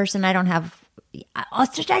rich person. I don't want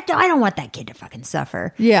that kid to fucking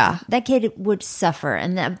suffer. Yeah. That kid would suffer.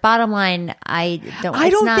 And the bottom line, I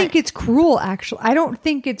don't think it's cruel, actually. I don't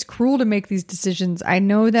think it's cruel to make these decisions. I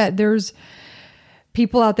know that there's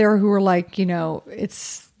people out there who are like,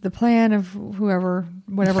 it's the plan of whatever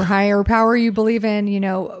higher power you believe in,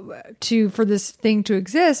 for this thing to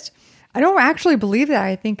exist. I don't actually believe that.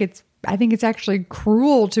 I think it's actually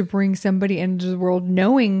cruel to bring somebody into the world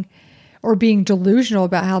knowing or being delusional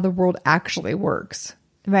about how the world actually works.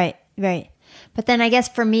 Right. But then I guess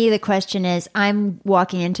for me, the question is, I'm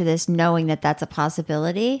walking into this knowing that that's a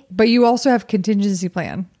possibility. But you also have contingency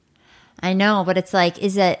plan. I know, but it's like,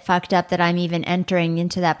 is it fucked up that I'm even entering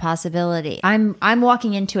into that possibility? I'm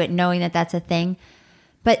walking into it knowing that that's a thing,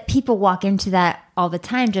 But people walk into that all the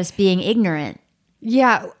time, just being ignorant.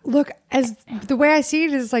 Yeah. Look, as the way I see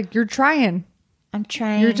it is like, you're trying. I'm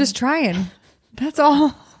trying. You're just trying. That's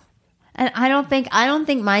all. And I don't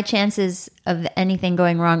think my chances of anything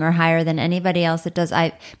going wrong are higher than anybody else that does.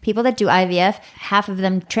 People that do IVF, half of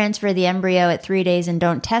them transfer the embryo at 3 days and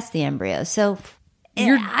don't test the embryo. So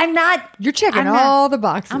You're checking all the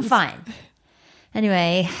boxes. I'm fine.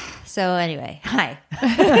 Anyway, hi.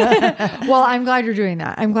 Well, I'm glad you're doing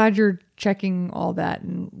that. I'm glad you're checking all that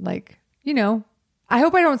and like, I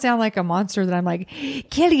hope I don't sound like a monster that I'm like,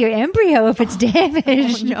 kill your embryo if it's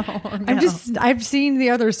damaged. No. I've seen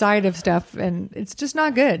the other side of stuff and it's just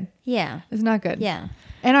not good. Yeah. It's not good. Yeah.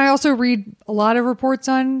 And I also read a lot of reports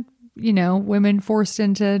on, women forced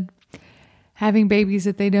into having babies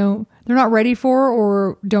that they're not ready for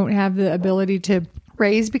or don't have the ability to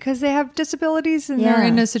raise because they have disabilities and they're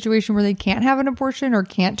in a situation where they can't have an abortion or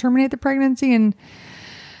can't terminate the pregnancy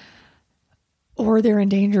or they're in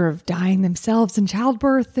danger of dying themselves in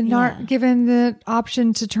childbirth and not given the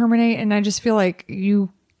option to terminate. And I just feel like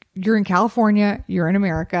you're in California, you're in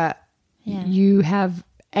America, you have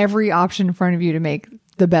every option in front of you to make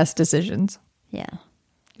the best decisions. Yeah.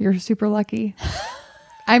 You're super lucky.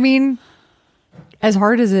 I mean, as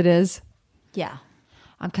hard as it is. Yeah.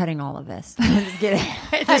 I'm cutting all of this. I'm just kidding.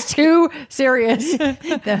 It's too serious.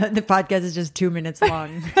 The podcast is just 2 minutes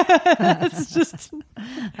long. It's just.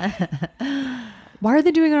 Why are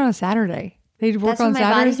they doing it on a Saturday? They work on That's when my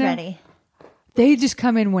Saturdays body's now? ready. They just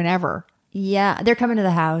come in whenever. Yeah, they're coming to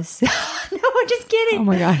the house. No, I'm just kidding. Oh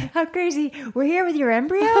my God. How crazy. We're here with your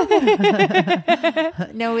embryo?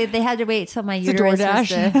 No, they had to wait till my uterus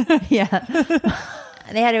was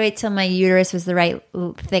They had to wait till my uterus was the right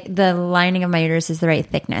thick. The lining of my uterus is the right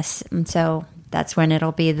thickness. And so that's when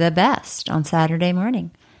it'll be the best on Saturday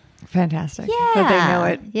morning. Fantastic. Yeah. That they know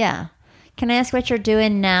it. Yeah. Can I ask what you're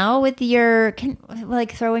doing now with your,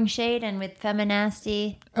 throwing shade and with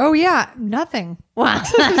Feminasty? Oh yeah, nothing. Wow.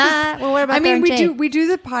 Well, what about throwing shade? we do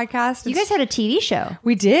the podcast. You guys had a TV show.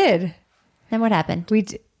 We did. Then what happened? We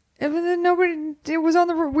did. It was on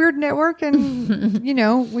the Weird Network, and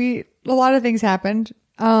a lot of things happened.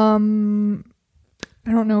 I don't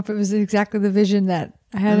know if it was exactly the vision that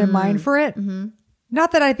I had in mind for it. Mm-hmm.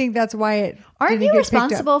 Not that I think that's why it. Aren't you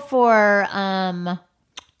responsible for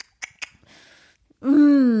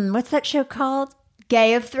what's that show called?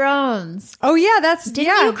 Game of Thrones. Oh yeah,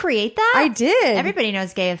 Didn't you create that? I did. Everybody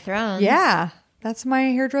knows Game of Thrones. Yeah, that's my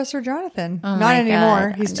hairdresser, Jonathan. Oh Not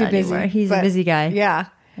anymore. God. He's too Not busy. anymore. He's a busy guy. Yeah.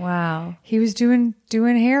 Wow. He was doing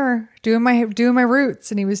hair, doing my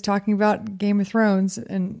roots, and he was talking about Game of Thrones,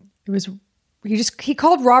 and it was he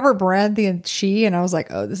called Robert Baratheon she, and I was like,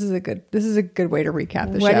 oh, this is a good way to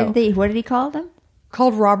recap the show. What did he call them?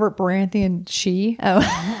 Called Robert Baratheon she. Oh.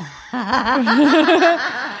 and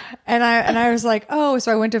I was like, oh,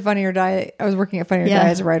 so I went to Funny or Die. I was working at Funny or Die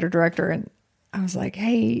as a writer director, and I was like,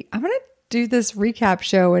 hey, I'm gonna do this recap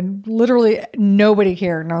show, and literally nobody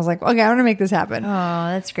cared, and I was like, okay, I'm gonna make this happen. Oh,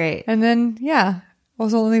 that's great. And then I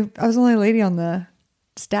was only a lady on the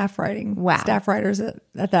staff writers at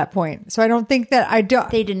that point, so I don't think that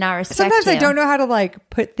they did not respect. Sometimes I don't know how to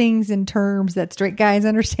put things in terms that straight guys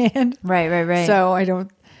understand. Right. So I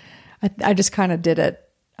just kind of did it.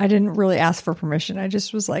 I didn't really ask for permission. I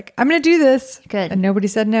just was like, I'm going to do this. Good. And nobody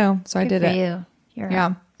said no, so I did it. You.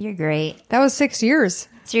 You're great. That was 6 years.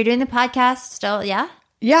 So you're doing the podcast still, yeah?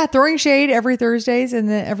 Yeah, Throwing Shade every Thursday, and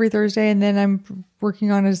then I'm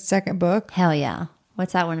working on a second book. Hell yeah.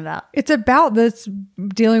 What's that one about? It's about this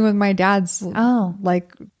dealing with my dad's,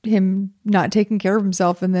 him not taking care of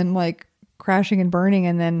himself and then crashing and burning,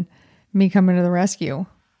 and then me coming to the rescue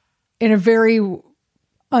in a very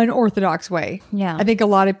unorthodox way. Yeah. I think a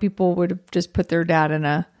lot of people would have just put their dad in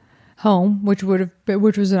a home, which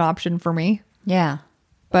was an option for me. Yeah.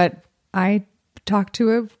 But I talked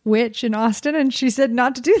to a witch in Austin, and she said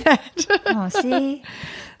not to do that. Oh, see?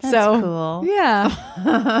 That's cool. Yeah.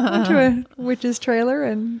 Went to a witch's trailer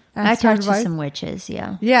and asked I talked to some witches,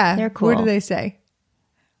 yeah. Yeah. They're cool. What do they say?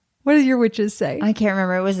 What did your witches say? I can't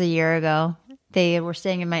remember. It was a year ago. They were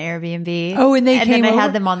staying in my Airbnb. Oh, and came then I over?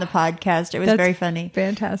 had them on the podcast. It was very funny.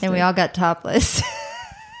 Fantastic. And we all got topless.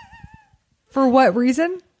 For what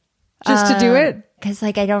reason? Just to do it? Because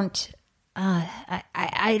I don't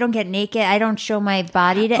get naked. I don't show my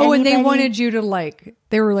body to anybody. And they wanted you to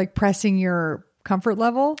they were pressing your comfort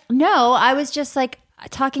level? No, I was just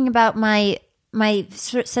talking about my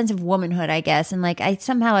sense of womanhood, I guess. And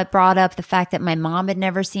I brought up the fact that my mom had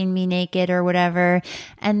never seen me naked or whatever.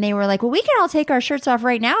 And they were like, well, we can all take our shirts off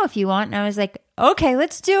right now if you want. And I was like, okay,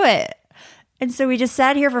 let's do it. And so we just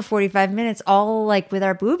sat here for 45 minutes all with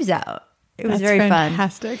our boobs out. It was very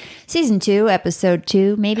fantastic. fun. Season 2, episode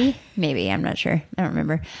 2, maybe. I'm not sure. I don't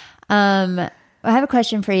remember. I have a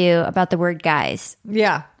question for you about the word guys.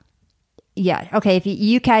 Yeah. Yeah. Okay. If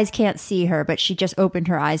you guys can't see her, but she just opened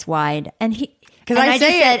her eyes wide, and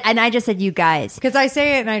I just said you guys, because I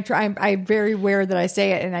say it, and I'm very aware that I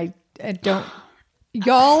say it, and I don't.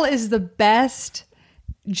 Y'all is the best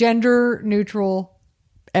gender neutral.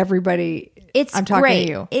 Everybody, I'm talking great.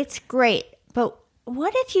 to you. It's great, but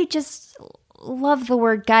what if you just love the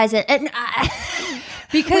word guys?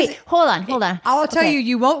 Because wait, hold on. I'll tell you,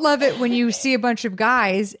 you won't love it when you see a bunch of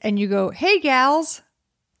guys and you go, "Hey, gals."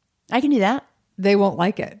 I can do that. They won't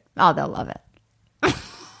like it. Oh, they'll love it.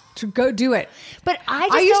 To go do it. But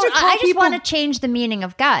I just want to change the meaning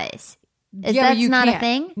of guys. That's not a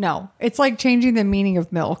thing? No. It's like changing the meaning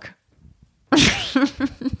of milk.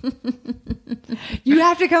 You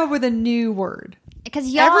have to come up with a new word. Because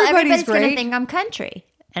everybody's going to think I'm country.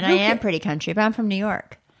 And I am pretty country, but I'm from New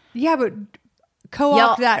York. Yeah, but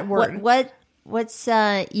co-opt that word. What's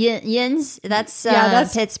Yins? That's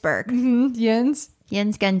Pittsburgh. Mm-hmm.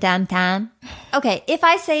 Yins going downtown. Okay, if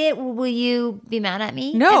I say it, will you be mad at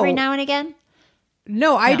me? No. Every now and again?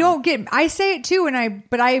 No, I don't get. I say it too,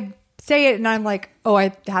 but I say it, and I'm like, oh,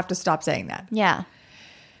 I have to stop saying that. Yeah.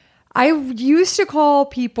 I used to call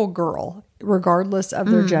people girl, regardless of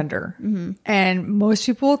their gender, and most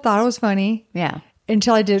people thought it was funny. Yeah.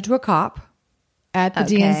 Until I did it to a cop at the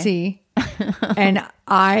DNC, and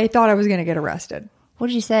I thought I was going to get arrested. What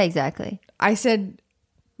did you say exactly? I said.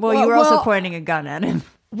 Well, you were also pointing a gun at him.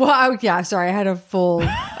 Well, sorry. I had a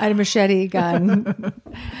machete gun,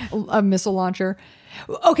 a missile launcher.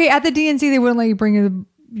 Okay, at the DNC, they wouldn't let you bring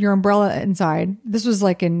your umbrella inside. This was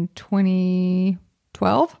like in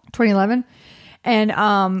 2011. And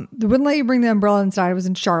they wouldn't let you bring the umbrella inside. It was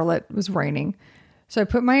in Charlotte. It was raining. So I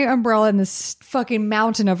put my umbrella in this fucking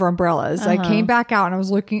mountain of umbrellas. I came back out and I was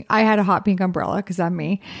looking. I had a hot pink umbrella because I'm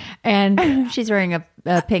me. And she's wearing a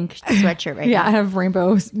pink sweatshirt right now. Yeah, I have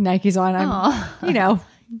rainbow Nikes on. I'm,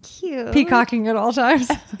 cute. Peacocking at all times.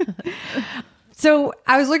 So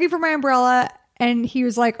I was looking for my umbrella and he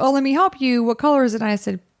was like, "Oh, let me help you. What color is it?" And I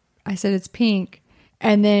said, "It's pink."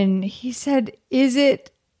 And then he said, "Is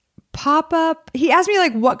it pop-up?" He asked me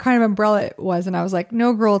like what kind of umbrella it was. And I was like,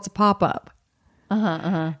 "No, girl, it's a pop-up."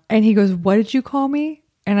 And he goes, "What did you call me?"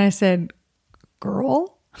 And I said,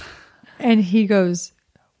 "Girl." And he goes,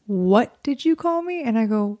 "What did you call me?" And I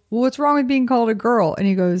go, "Well, what's wrong with being called a girl?" And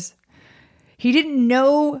he goes, he didn't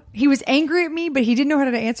know. He was angry at me, but he didn't know how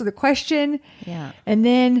to answer the question. Yeah. And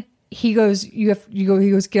then he goes, he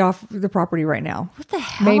goes, "Get off the property right now." What the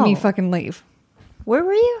hell? Made me fucking leave. Where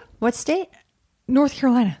were you? What state? North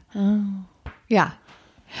Carolina. Oh. Yeah.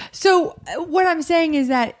 So what I'm saying is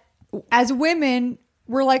that as women,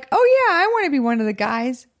 we're like, "Oh yeah, I want to be one of the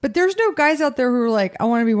guys." But there's no guys out there who are like, "I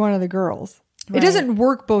want to be one of the girls." Right. It doesn't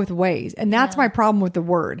work both ways. And that's my problem with the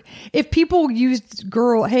word. If people used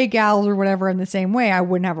girl, hey gals or whatever in the same way, I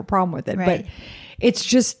wouldn't have a problem with it. Right. But it's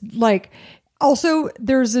just like, also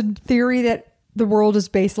there's a theory that the world is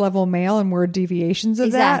base level male and we're deviations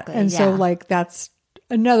of that. And so like, that's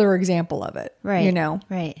another example of it. Right. You know?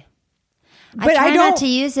 Right. But I try not to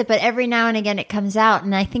use it, but every now and again it comes out,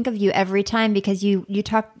 and I think of you every time because you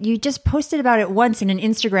just posted about it once in an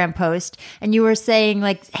Instagram post, and you were saying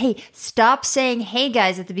like, "Hey, stop saying 'hey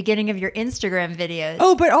guys' at the beginning of your Instagram videos."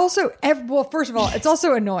 Oh, but also, well, first of all, it's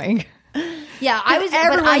also annoying. Yeah,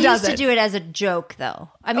 I used to do it as a joke, though.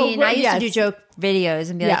 I mean, I used to do joke videos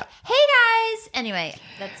and be like, "Hey guys." Anyway,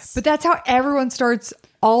 but that's how everyone starts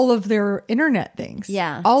all of their internet things.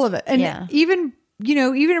 Yeah, all of it, and even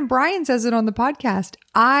Brian says it on the podcast.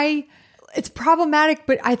 It's problematic,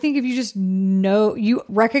 but I think if you just know, you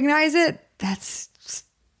recognize it, that's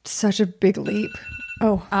such a big leap.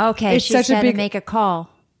 Oh, okay. She's such a big make a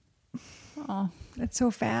call. Oh, that's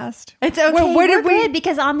so fast. It's okay. We're good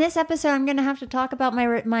because on this episode, I'm going to have to talk about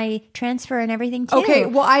my transfer and everything too. Okay.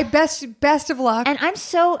 Well, best of luck. And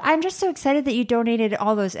I'm just so excited that you donated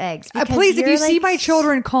all those eggs. Please, if you see my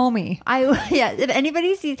children, call me. If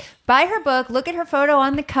anybody sees, buy her book, look at her photo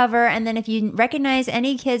on the cover, and then if you recognize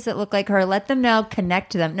any kids that look like her, let them know.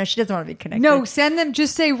 Connect to them. No, she doesn't want to be connected. No, send them.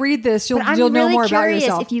 Just say, "Read this." You'll know more about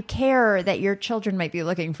yourself. If you care that your children might be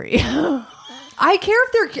looking for you. I care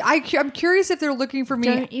if I'm curious if they're looking for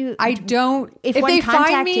me. I don't. If they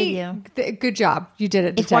find me, good job. You did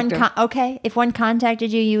it, detective. If one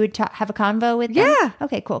contacted you, you would have a convo with them? Yeah.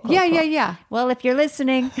 Okay, cool. Yeah. Well, if you're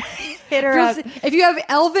listening, hit her up. If you have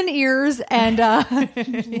elven ears and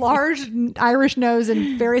large Irish nose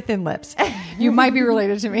and very thin lips, you might be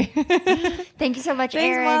related to me. Thank you so much,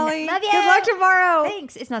 Thanks, Erin. Molly. Love you. Good luck tomorrow.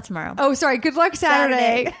 Thanks. It's not tomorrow. Oh, sorry. Good luck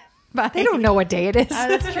Saturday. Bye. They don't know what day it is. Oh,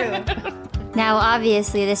 that's true. Now,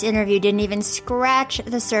 obviously, this interview didn't even scratch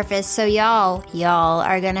the surface, so y'all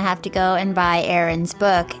are going to have to go and buy Erin's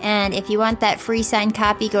book. And if you want that free signed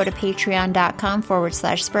copy, go to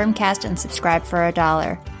patreon.com/spermcast and subscribe for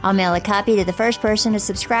 $1. I'll mail a copy to the first person who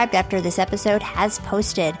subscribed after this episode has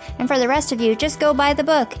posted. And for the rest of you, just go buy the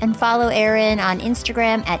book and follow Erin on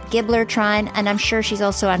Instagram at Gibblertron, and I'm sure she's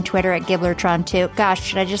also on Twitter at Gibblertron too. Gosh,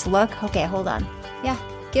 should I just look? Okay, hold on. Yeah,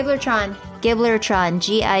 Gibblertron. Gibblertron, Gibblertron.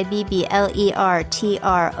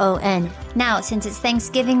 Now, since it's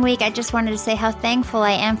Thanksgiving week, I just wanted to say how thankful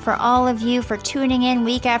I am for all of you for tuning in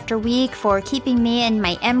week after week, for keeping me and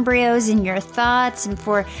my embryos in your thoughts, and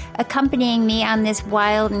for accompanying me on this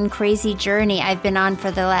wild and crazy journey I've been on for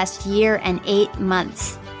the last year and 8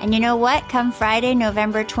 months. And you know what? Come Friday,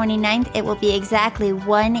 November 29th, it will be exactly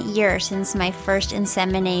 1 year since my first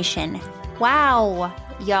insemination. Wow,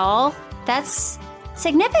 y'all, that's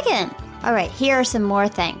significant. All right, here are some more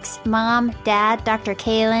thanks. Mom, Dad, Dr.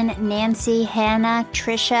 Kaylin, Nancy, Hannah,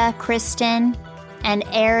 Trisha, Kristen, and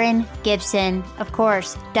Erin Gibson. Of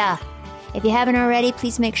course, duh. If you haven't already,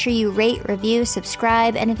 please make sure you rate, review,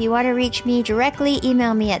 subscribe, and if you want to reach me directly,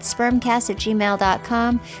 email me at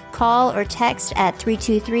spermcast@gmail.com, call or text at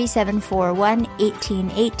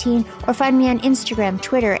 323-741-1818, or find me on Instagram,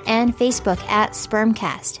 Twitter, and Facebook at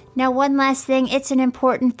Spermcast. Now, one last thing, it's an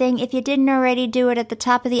important thing. If you didn't already do it at the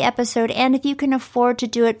top of the episode, and if you can afford to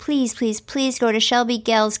do it, please, please, please go to Shelby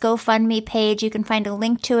Gell's GoFundMe page. You can find a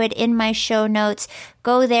link to it in my show notes.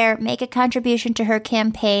 Go there, make a contribution to her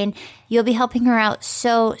campaign. You'll be helping her out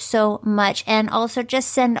so, so much. And also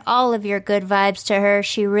just send all of your good vibes to her.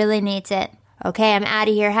 She really needs it. Okay, I'm out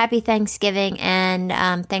of here. Happy Thanksgiving, and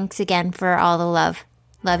thanks again for all the love.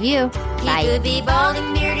 Love you. Bye. He could be bald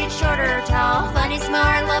and bearded, short or tall, funny,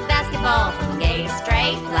 smart, love basketball, from gay to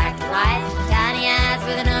straight, black to white, tiny eyes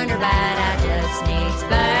with an underbite. I just need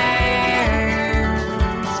sperm.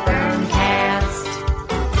 Spermcast.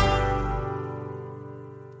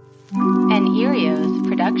 An Erios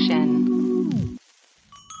production.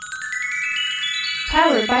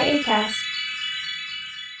 Powered by Acast.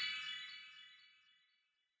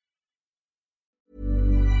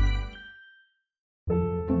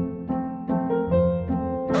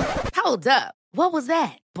 Hold up. What was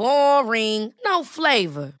that? Boring. No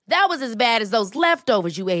flavor. That was as bad as those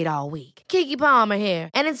leftovers you ate all week. Keke Palmer here,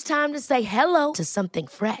 and it's time to say hello to something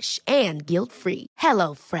fresh and guilt-free.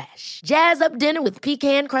 HelloFresh. Jazz up dinner with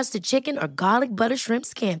pecan-crusted chicken or garlic butter shrimp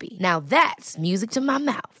scampi. Now that's music to my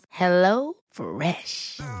mouth.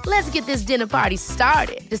 HelloFresh. Let's get this dinner party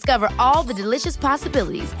started. Discover all the delicious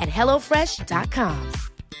possibilities at HelloFresh.com.